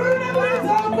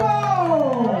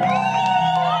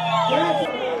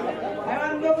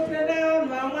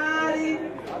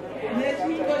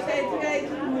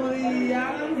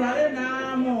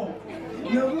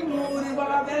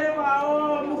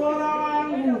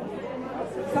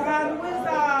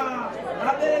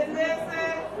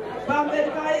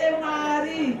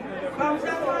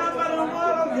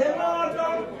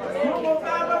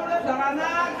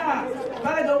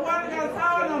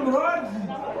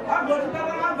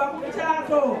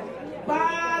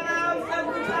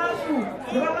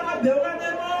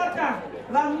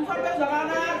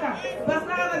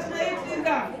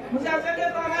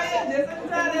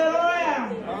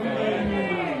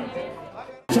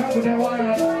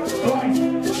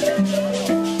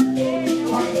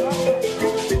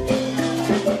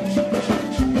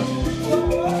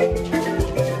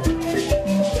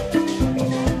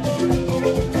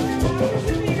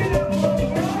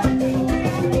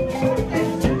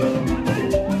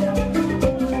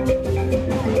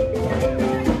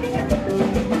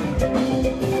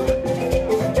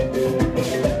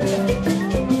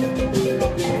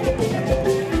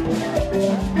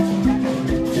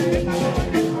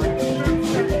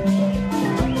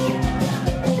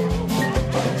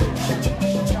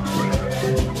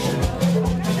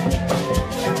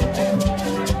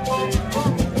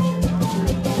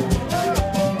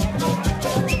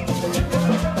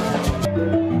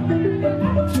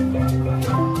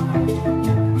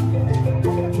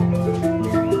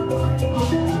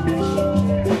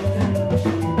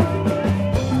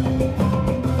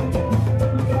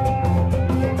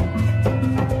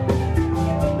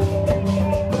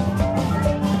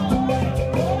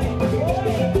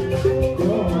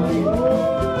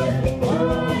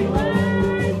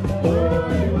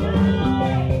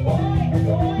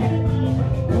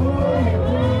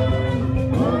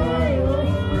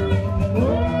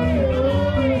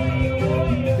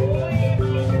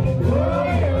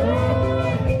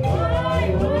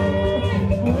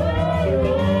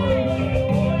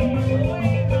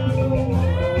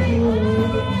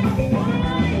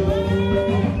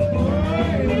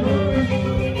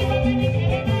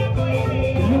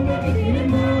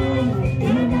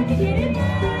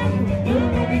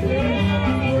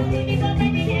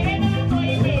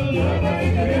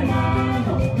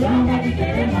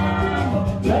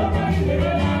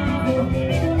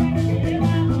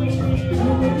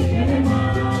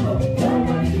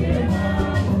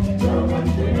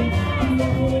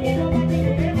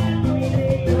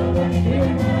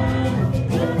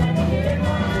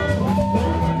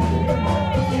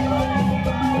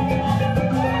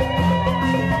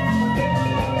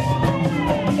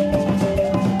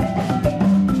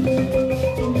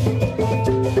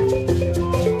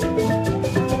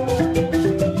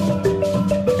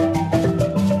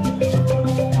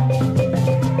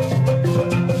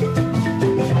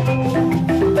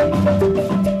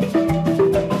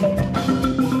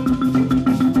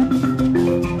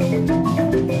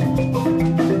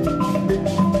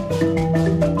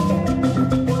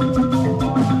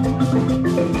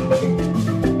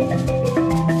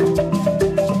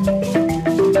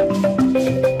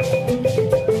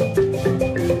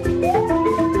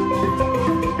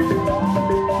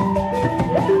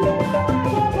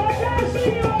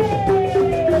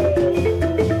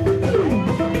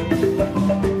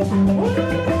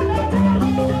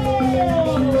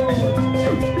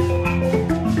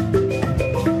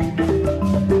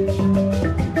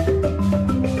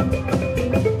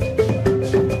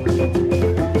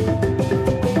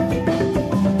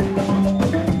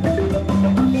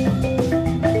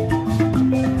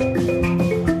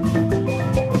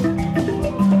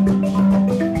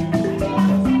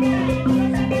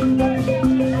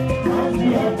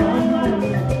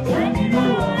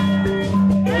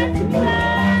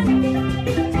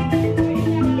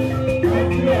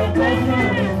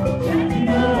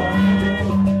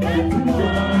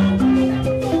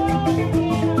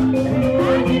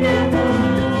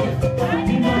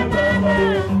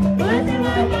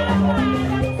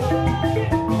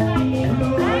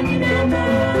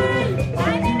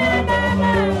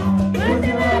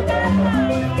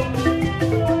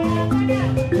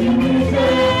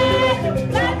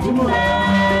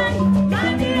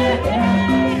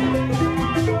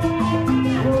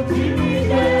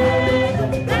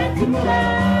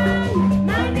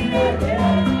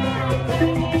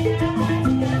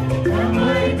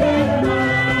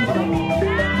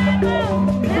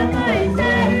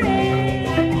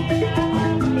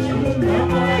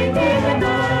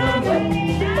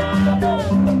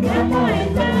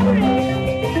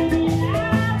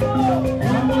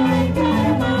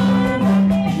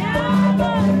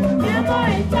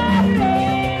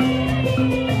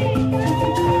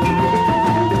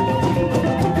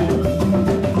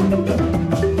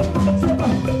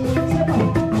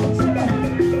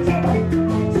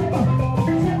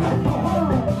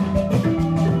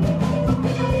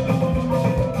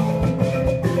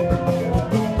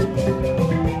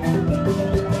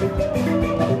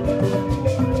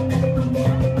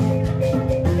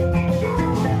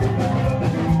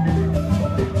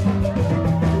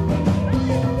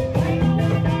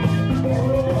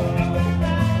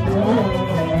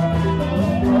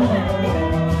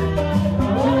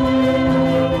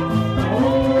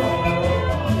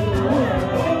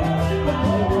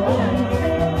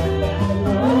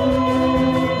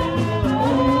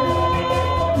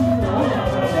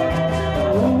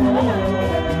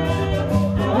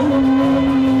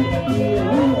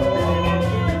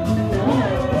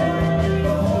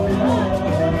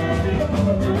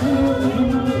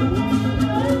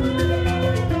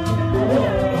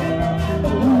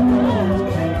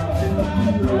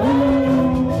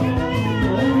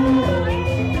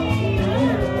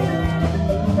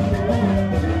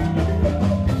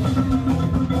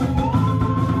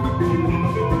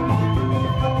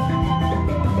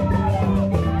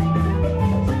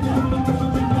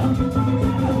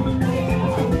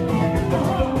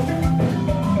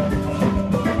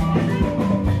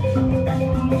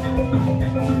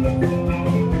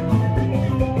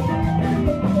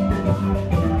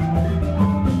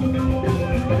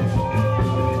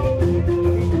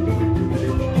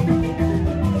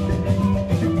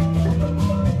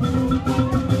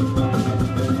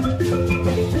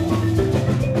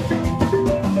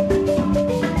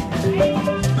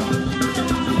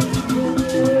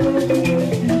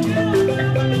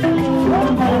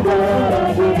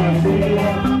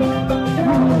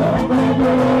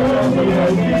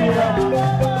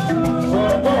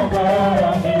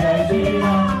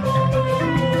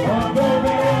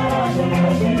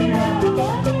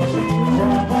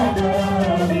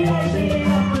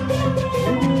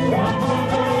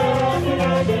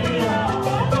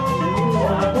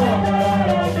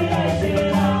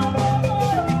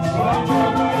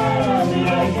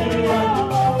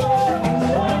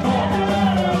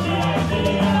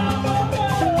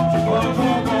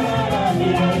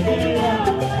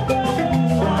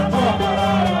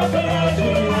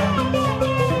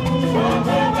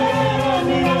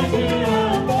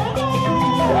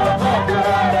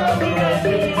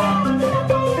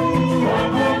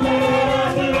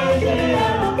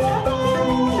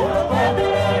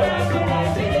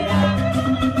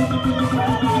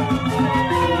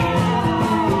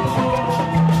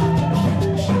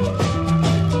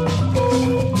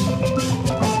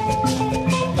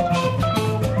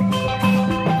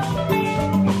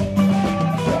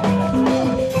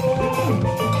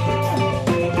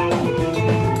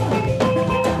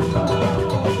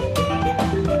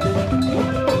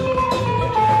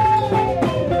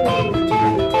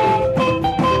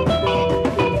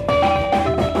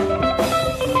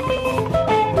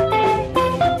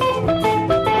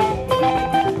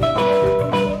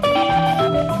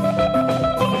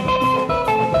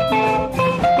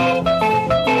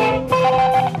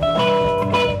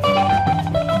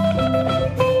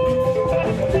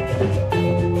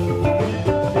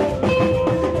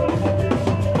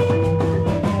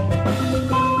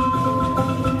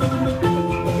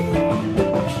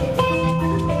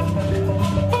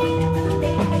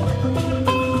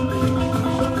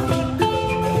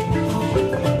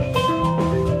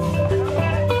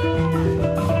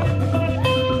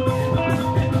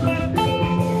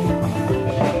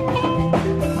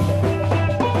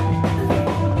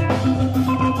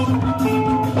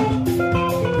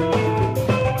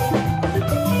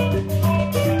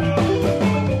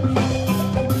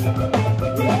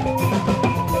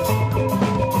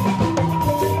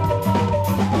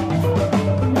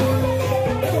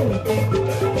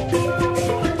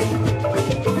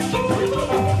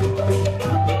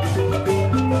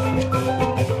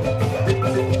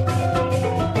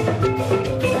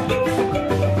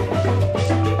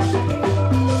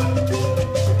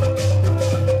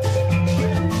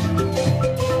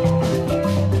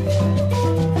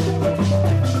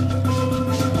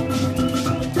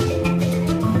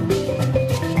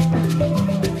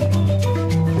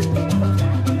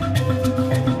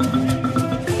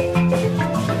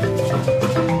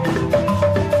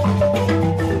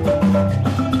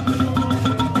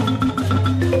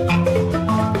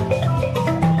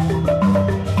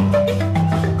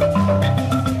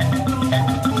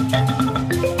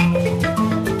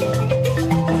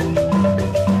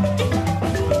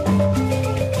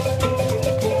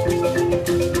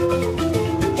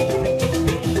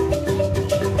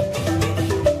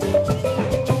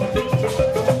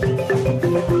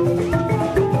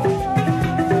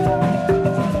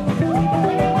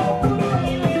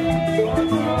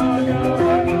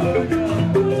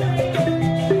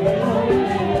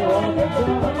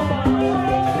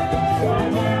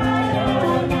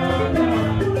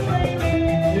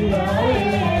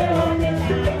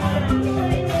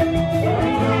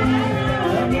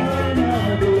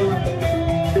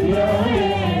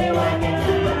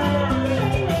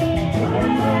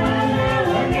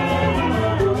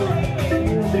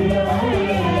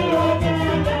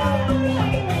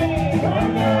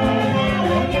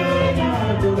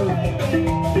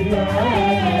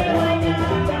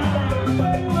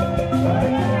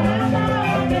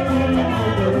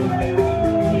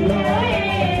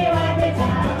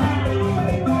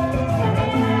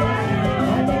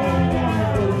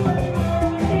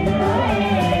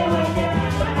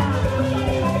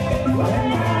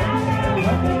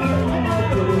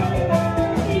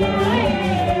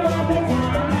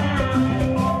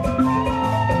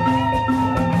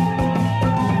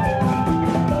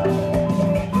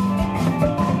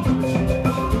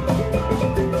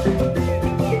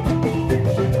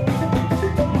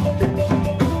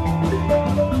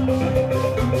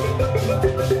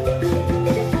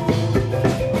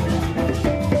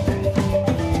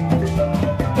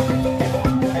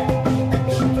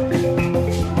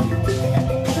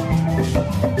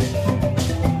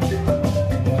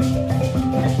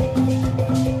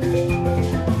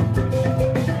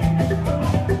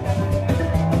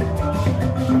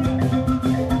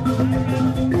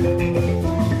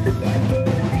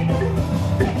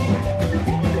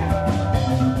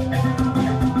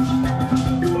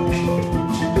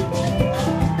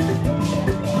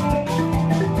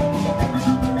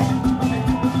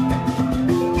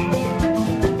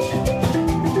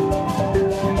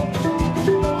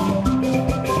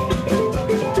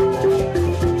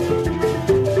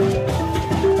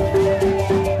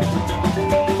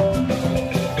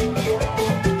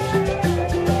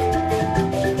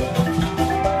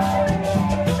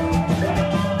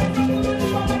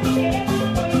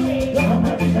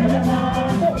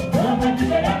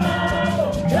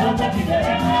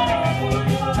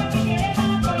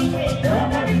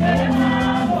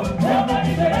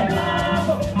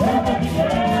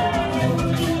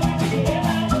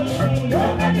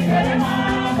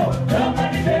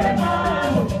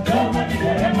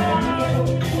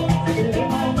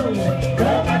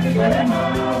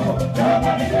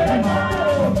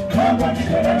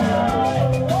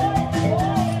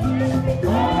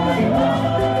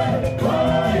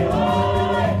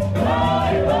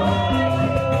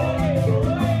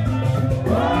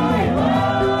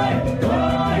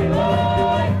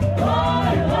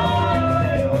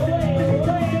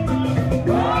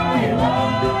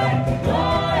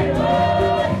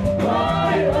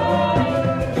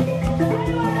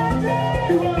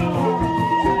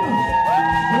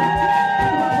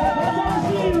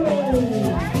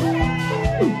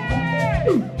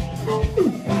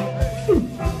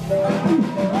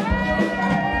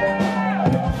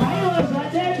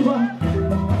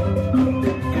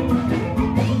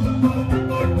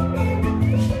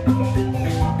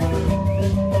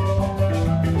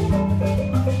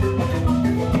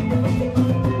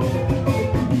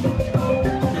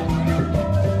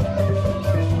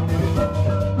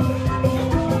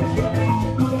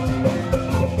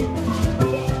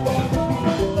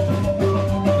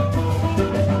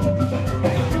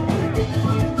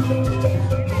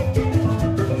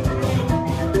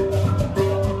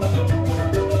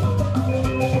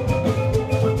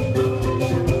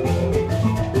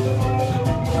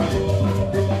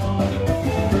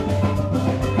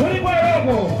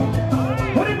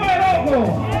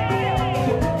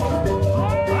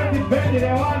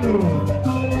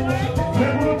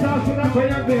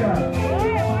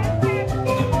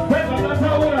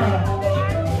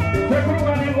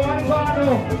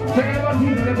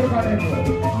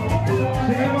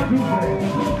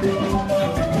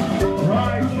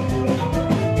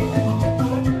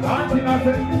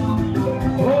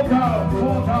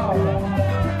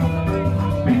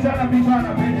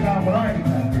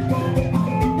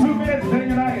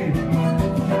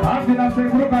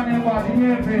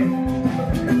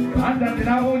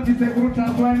 Sekuru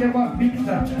Tasvu aende kwa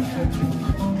Victor.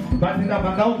 Bati na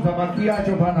vandauza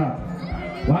makiacho pana.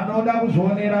 Vanoda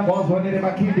kuzvionera ngavazvionere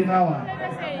makindi nawa.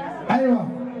 Aiwa.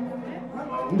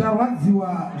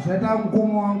 Ndarwadziwa zvaita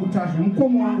mukomo wangu Tasvu,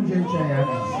 mukomo wangu chaichaya.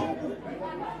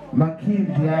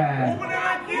 Makindi aya.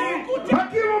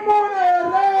 Makindi mona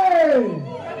ere.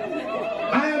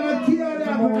 Aya makia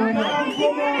ya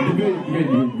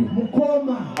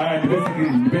mukoma. Aya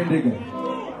ndibendega.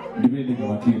 Ndibendega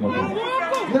makindi mona.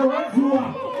 Ndarwadziwa.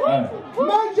 Aya.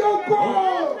 Majoko.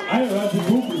 Aya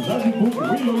zazibuku.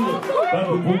 Wilo.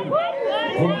 Zazibuku.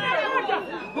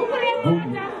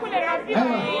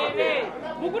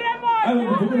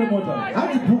 Bukure mota.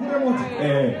 Ati bukure mota.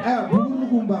 Bukure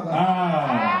kumbaga.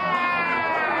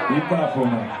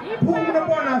 Ipafona. Bukure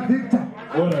bona Victor.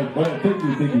 Alright, thank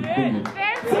you.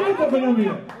 Sabu kwa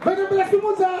benamia. Bado bila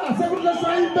kumuza, Sekuru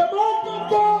Tasvu imbe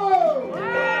moko.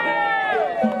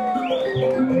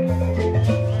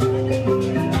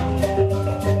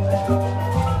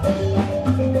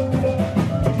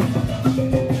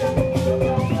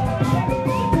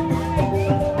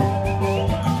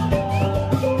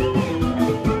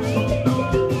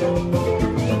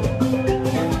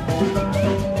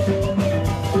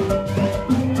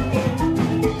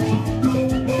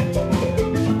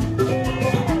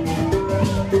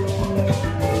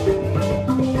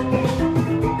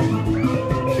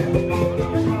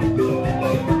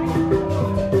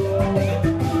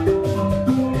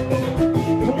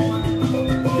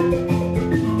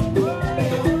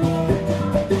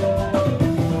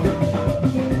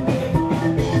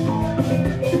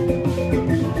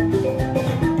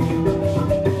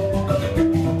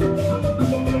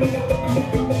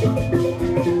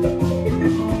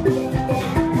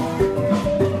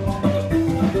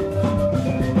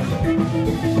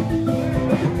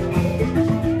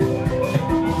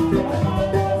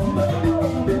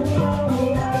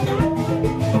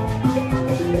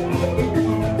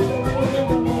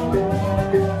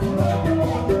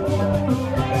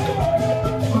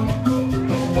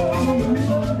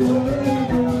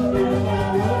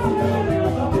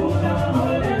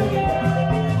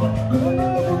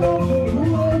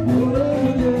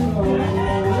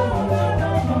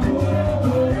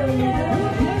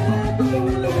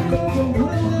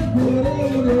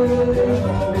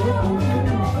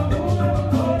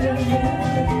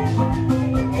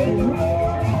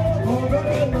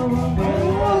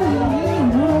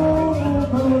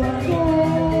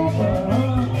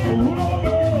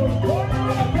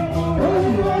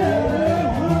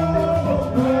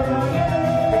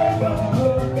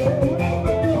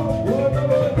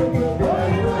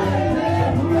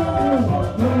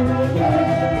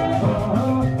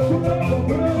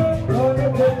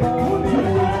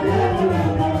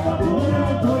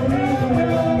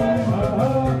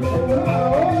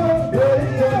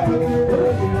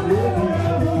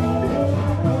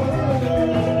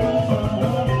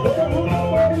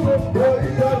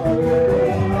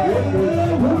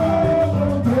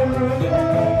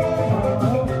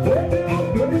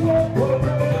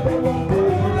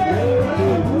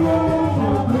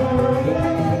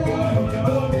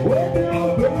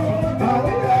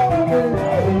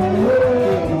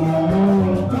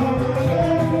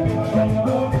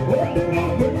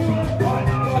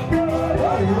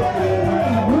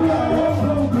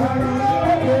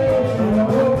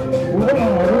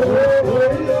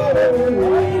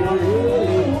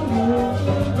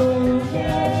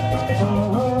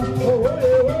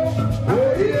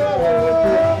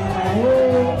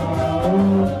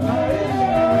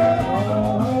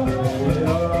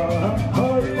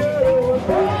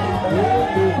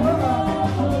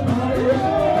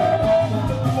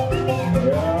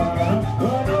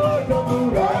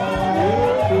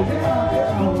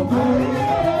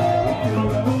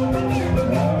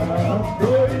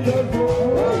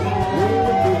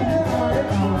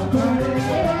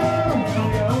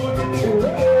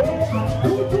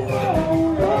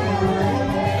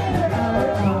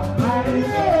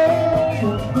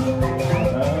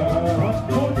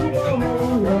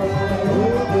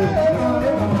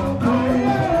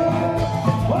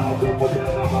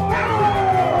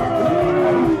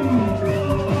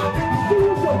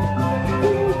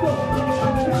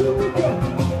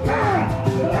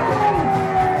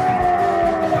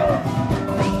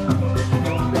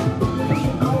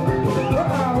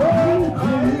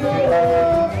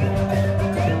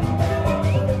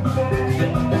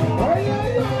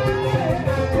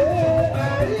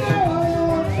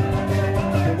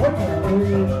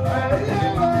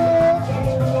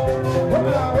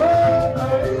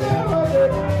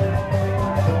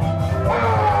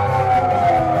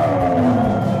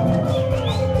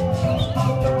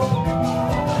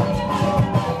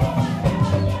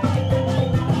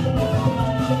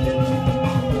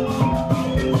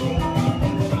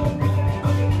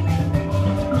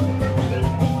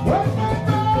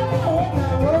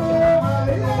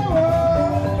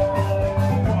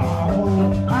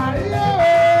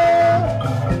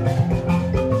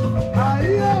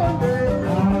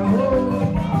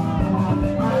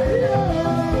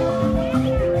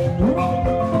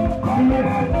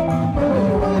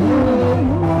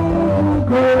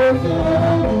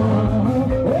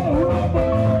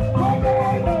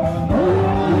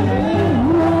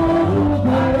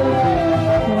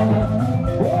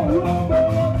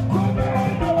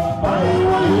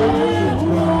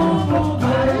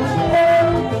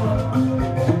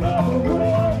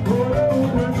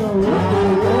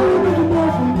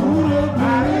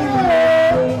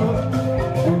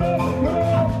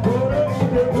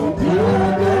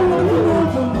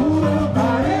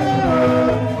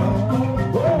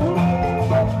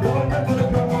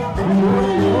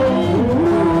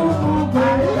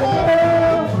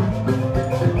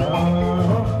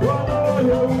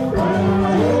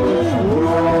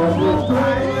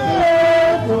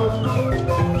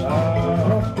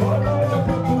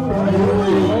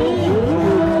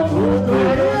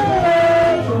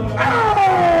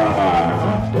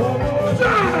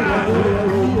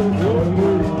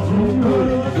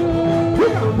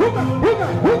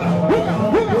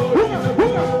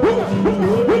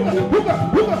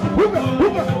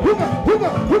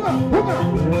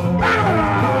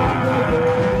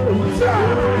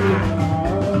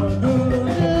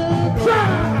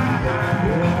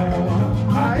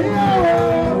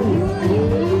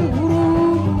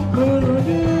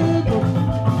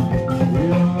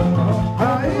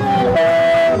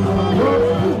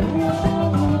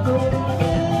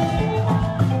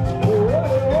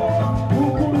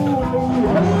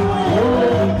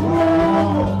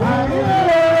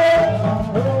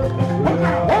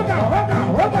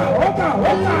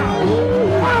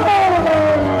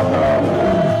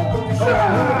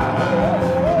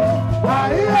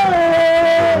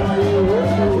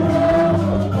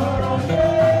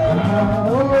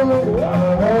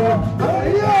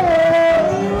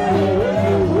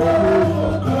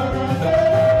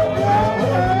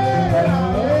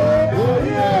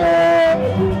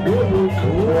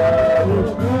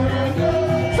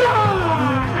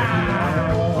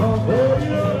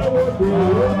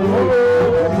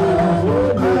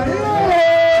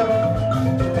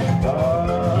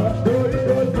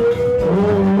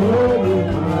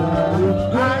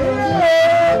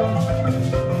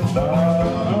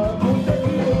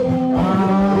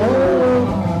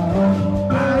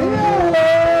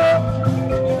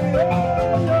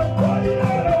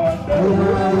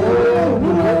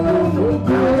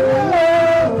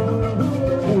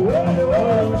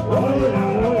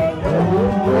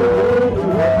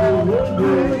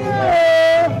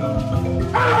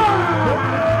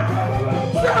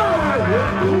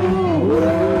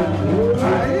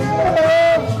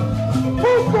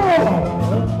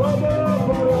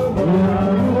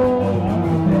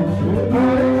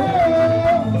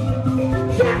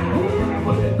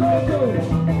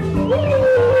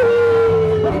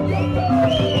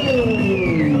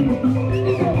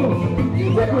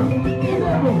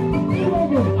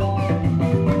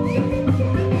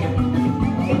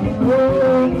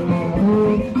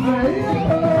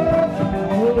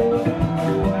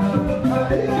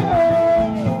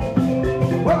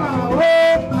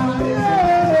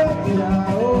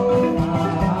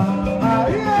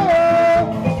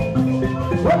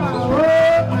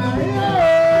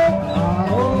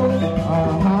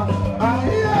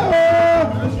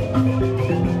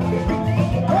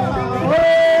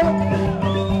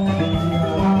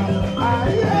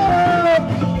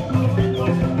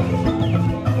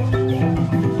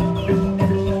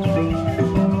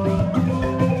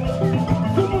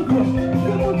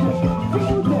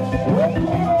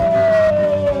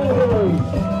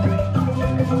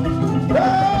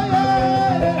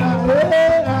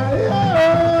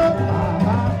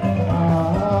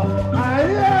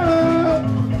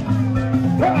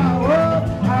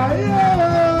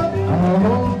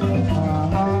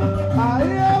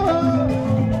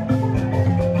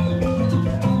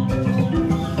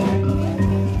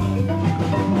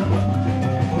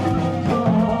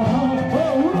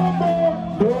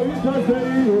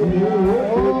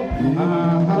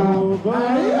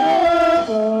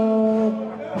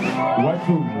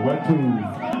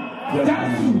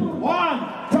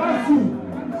 Tasvu.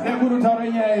 Sekuru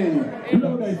tarenya hii.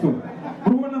 Ndio daiso.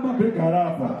 Kuona mabega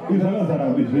hapa. Izala zara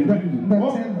bizi.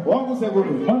 Wangu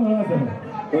Sekuru.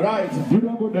 Right.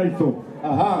 Ndio daiso.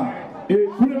 Aha.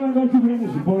 Kule wanga chibeni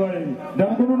sipola hii. Ndio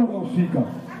ndo kausika.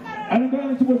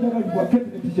 Anangana chibo chaka kwa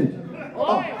kepi t-shirt.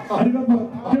 Alikapo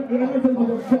kepi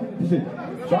t-shirt.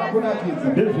 Hakuna kitu.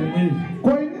 Ndio ni.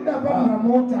 Kwa nini ndaba na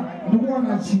mota ndio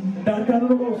anachi? Ndio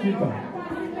ndo kausika.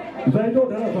 Zaito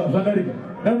darasa zagarika.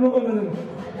 Ndio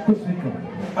kusika.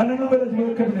 Anangana chibo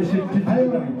kepi t-shirt.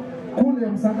 Hayo kule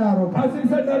msadaro.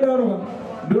 Asisadaro.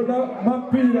 Ndio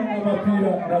mapira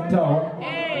na tawa.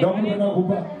 Ndio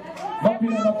nakupa.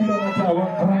 Mapira na tawa.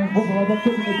 Ngoba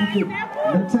wabakepi t-shirt.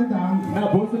 Na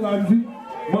bosi lanzi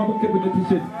mambo kebene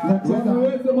t-shirt.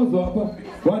 Wewe mazo hapa.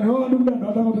 Wanaona ndugu na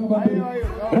ndio mbele.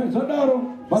 Sadaro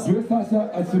batu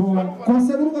sasa asiroa. Kwa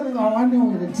Sekuru kana ngawane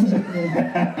wale t-shirt.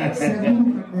 Sekuru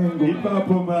kanengo.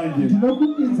 Ipapo manje.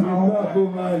 Ndinokukiza Ipapo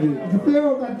manje.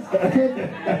 Ndipeo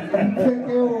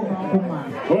katekeo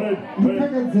makomani. Ora,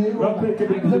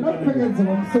 Ndipekeze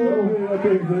msoro.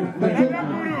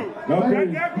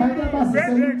 Mata basi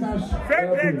selitash.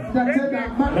 Tatenda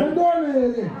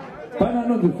mandole. Bana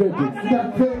no defete.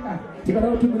 Tateka. Tikara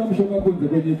tumira mshonga kunze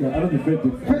kwenyika. Ano defete.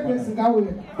 Fete singawe.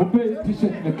 Upe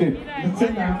t-shirt na cape.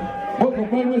 Nditenda. Bozo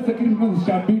mwe sekiri mwanzo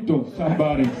shambito,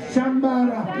 shambare.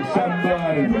 Shambara.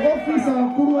 Ofisa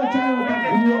wakuru wa chayo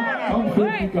kakiyo.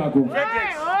 Amfeti kako.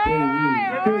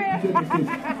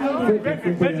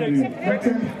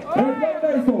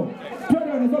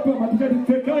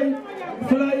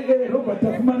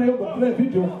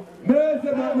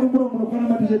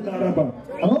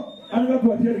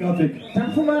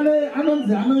 Tafumane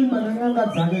anonzi anoimba nanganga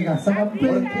dzake saka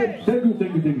peke.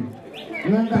 Thank you.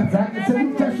 Nanga dzake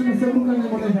sekutashini sekunga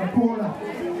nemonesha pola.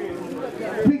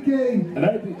 PK.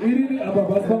 Right, irini apa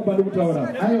basa bandu kutaura.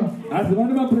 Ayo.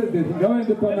 Azimani ma president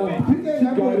ngawaende pana.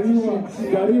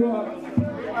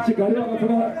 Chigariwa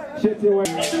kapana shete wa.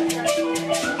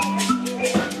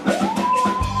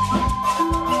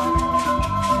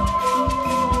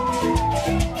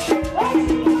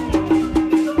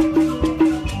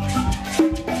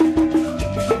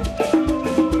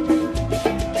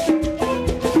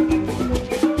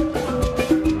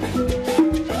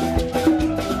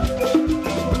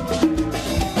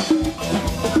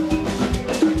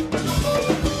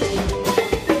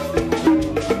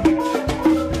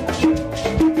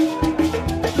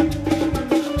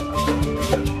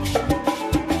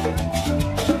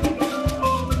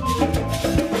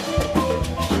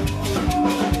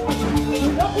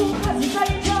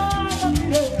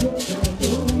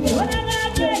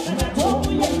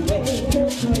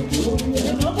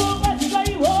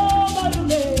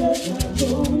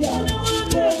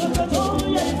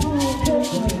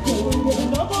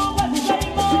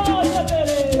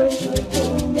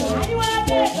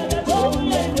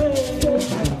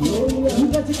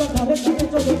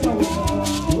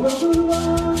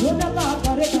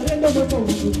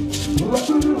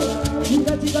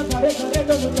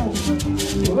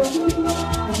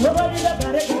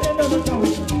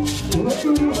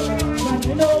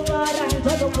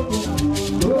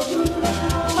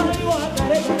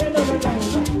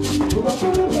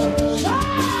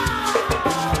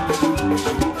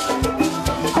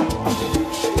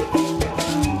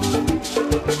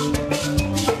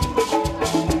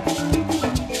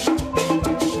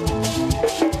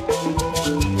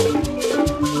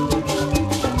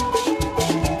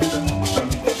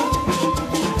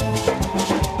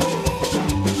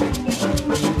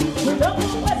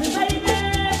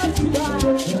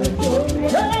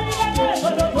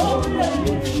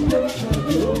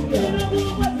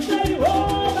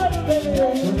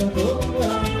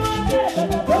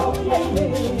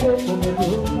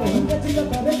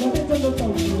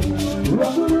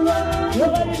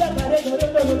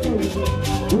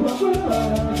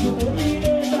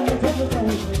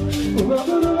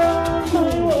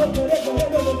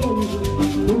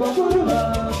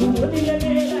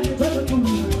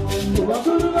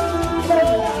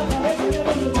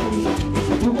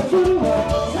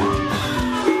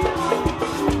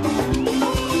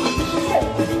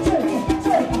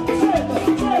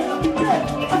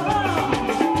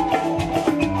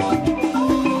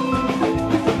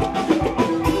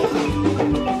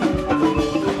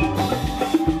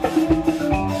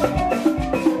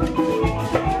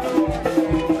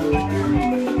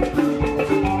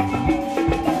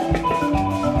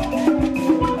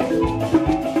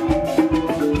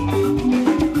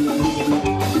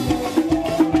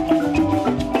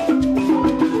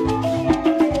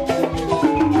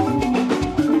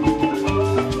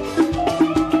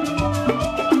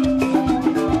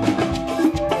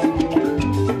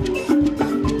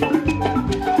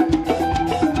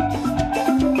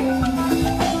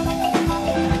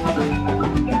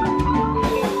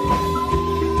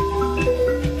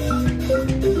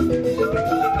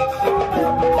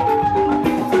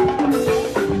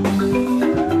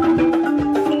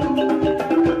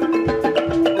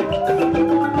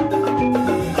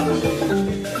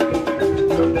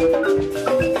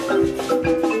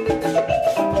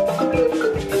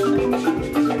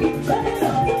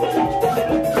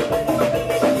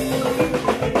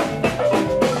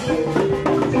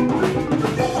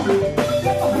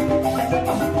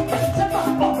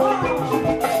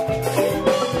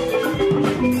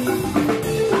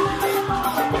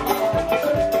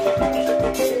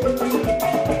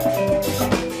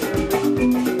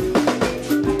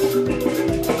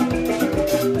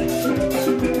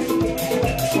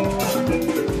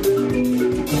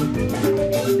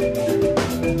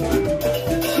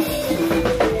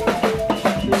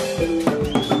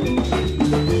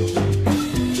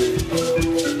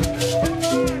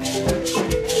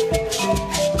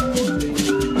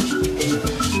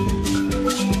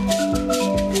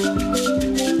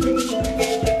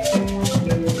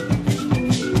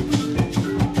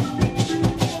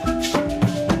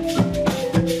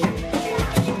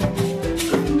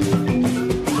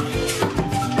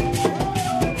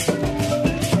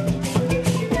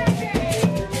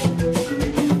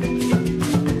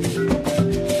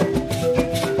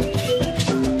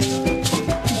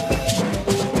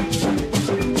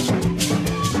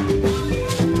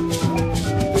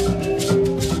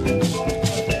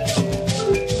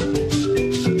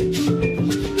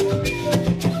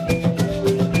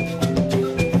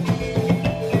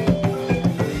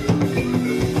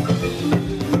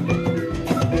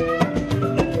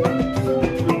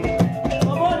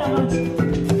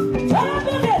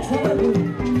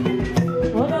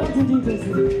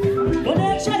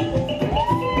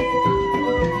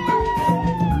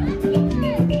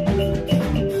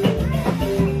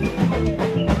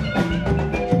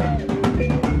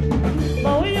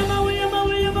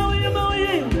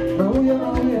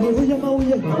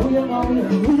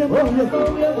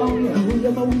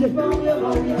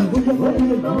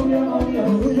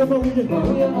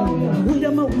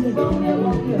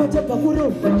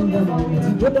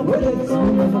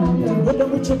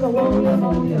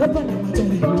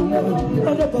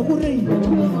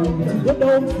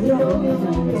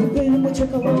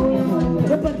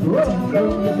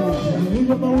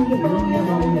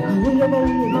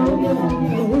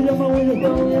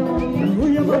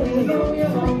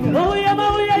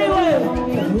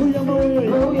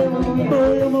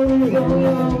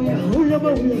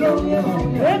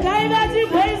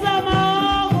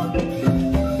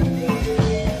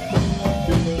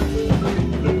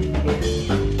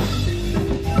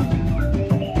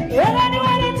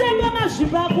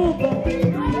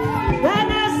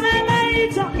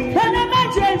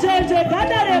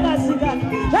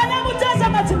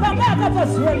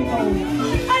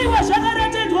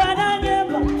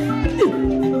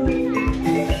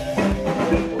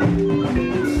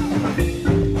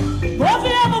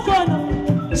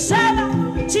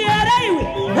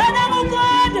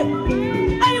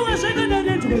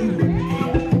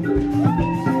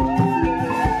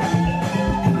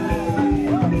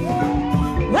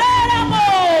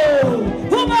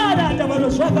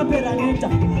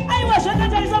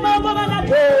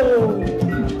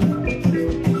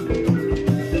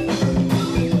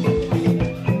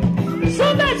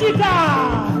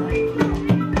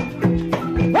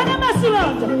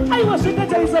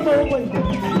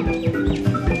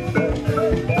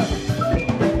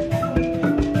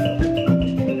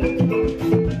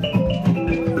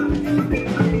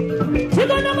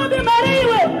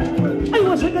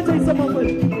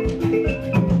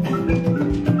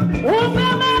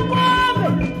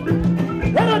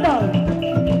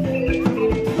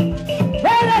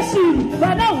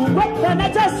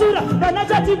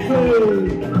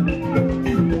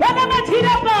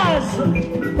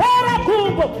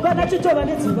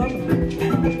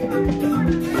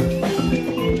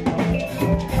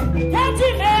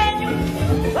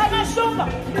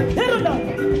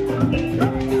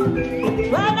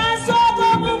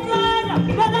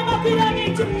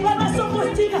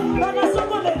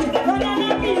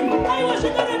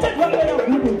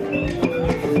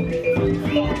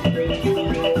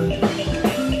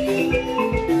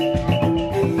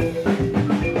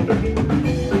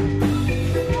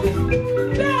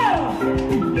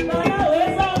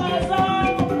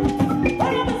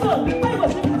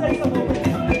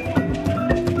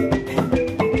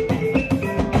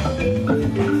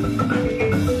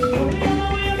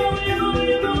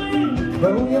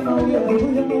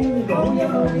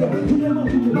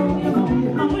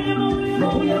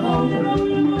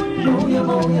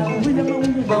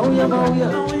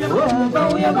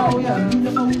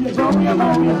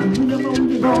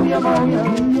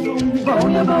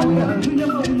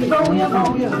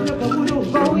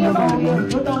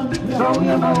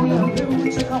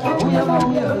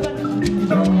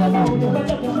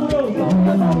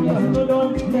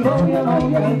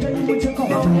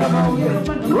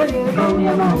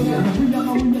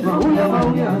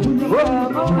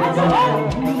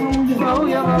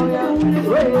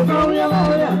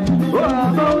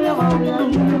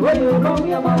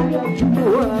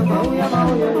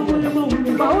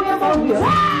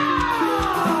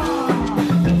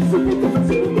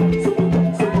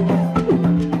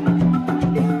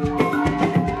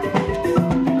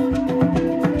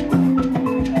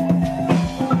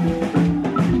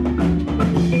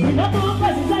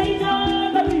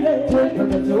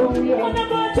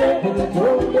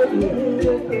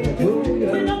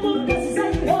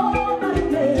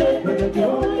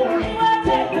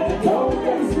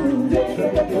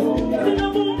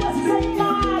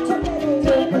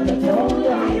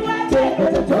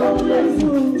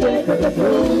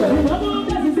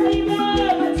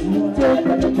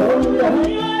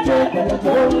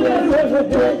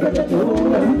 Take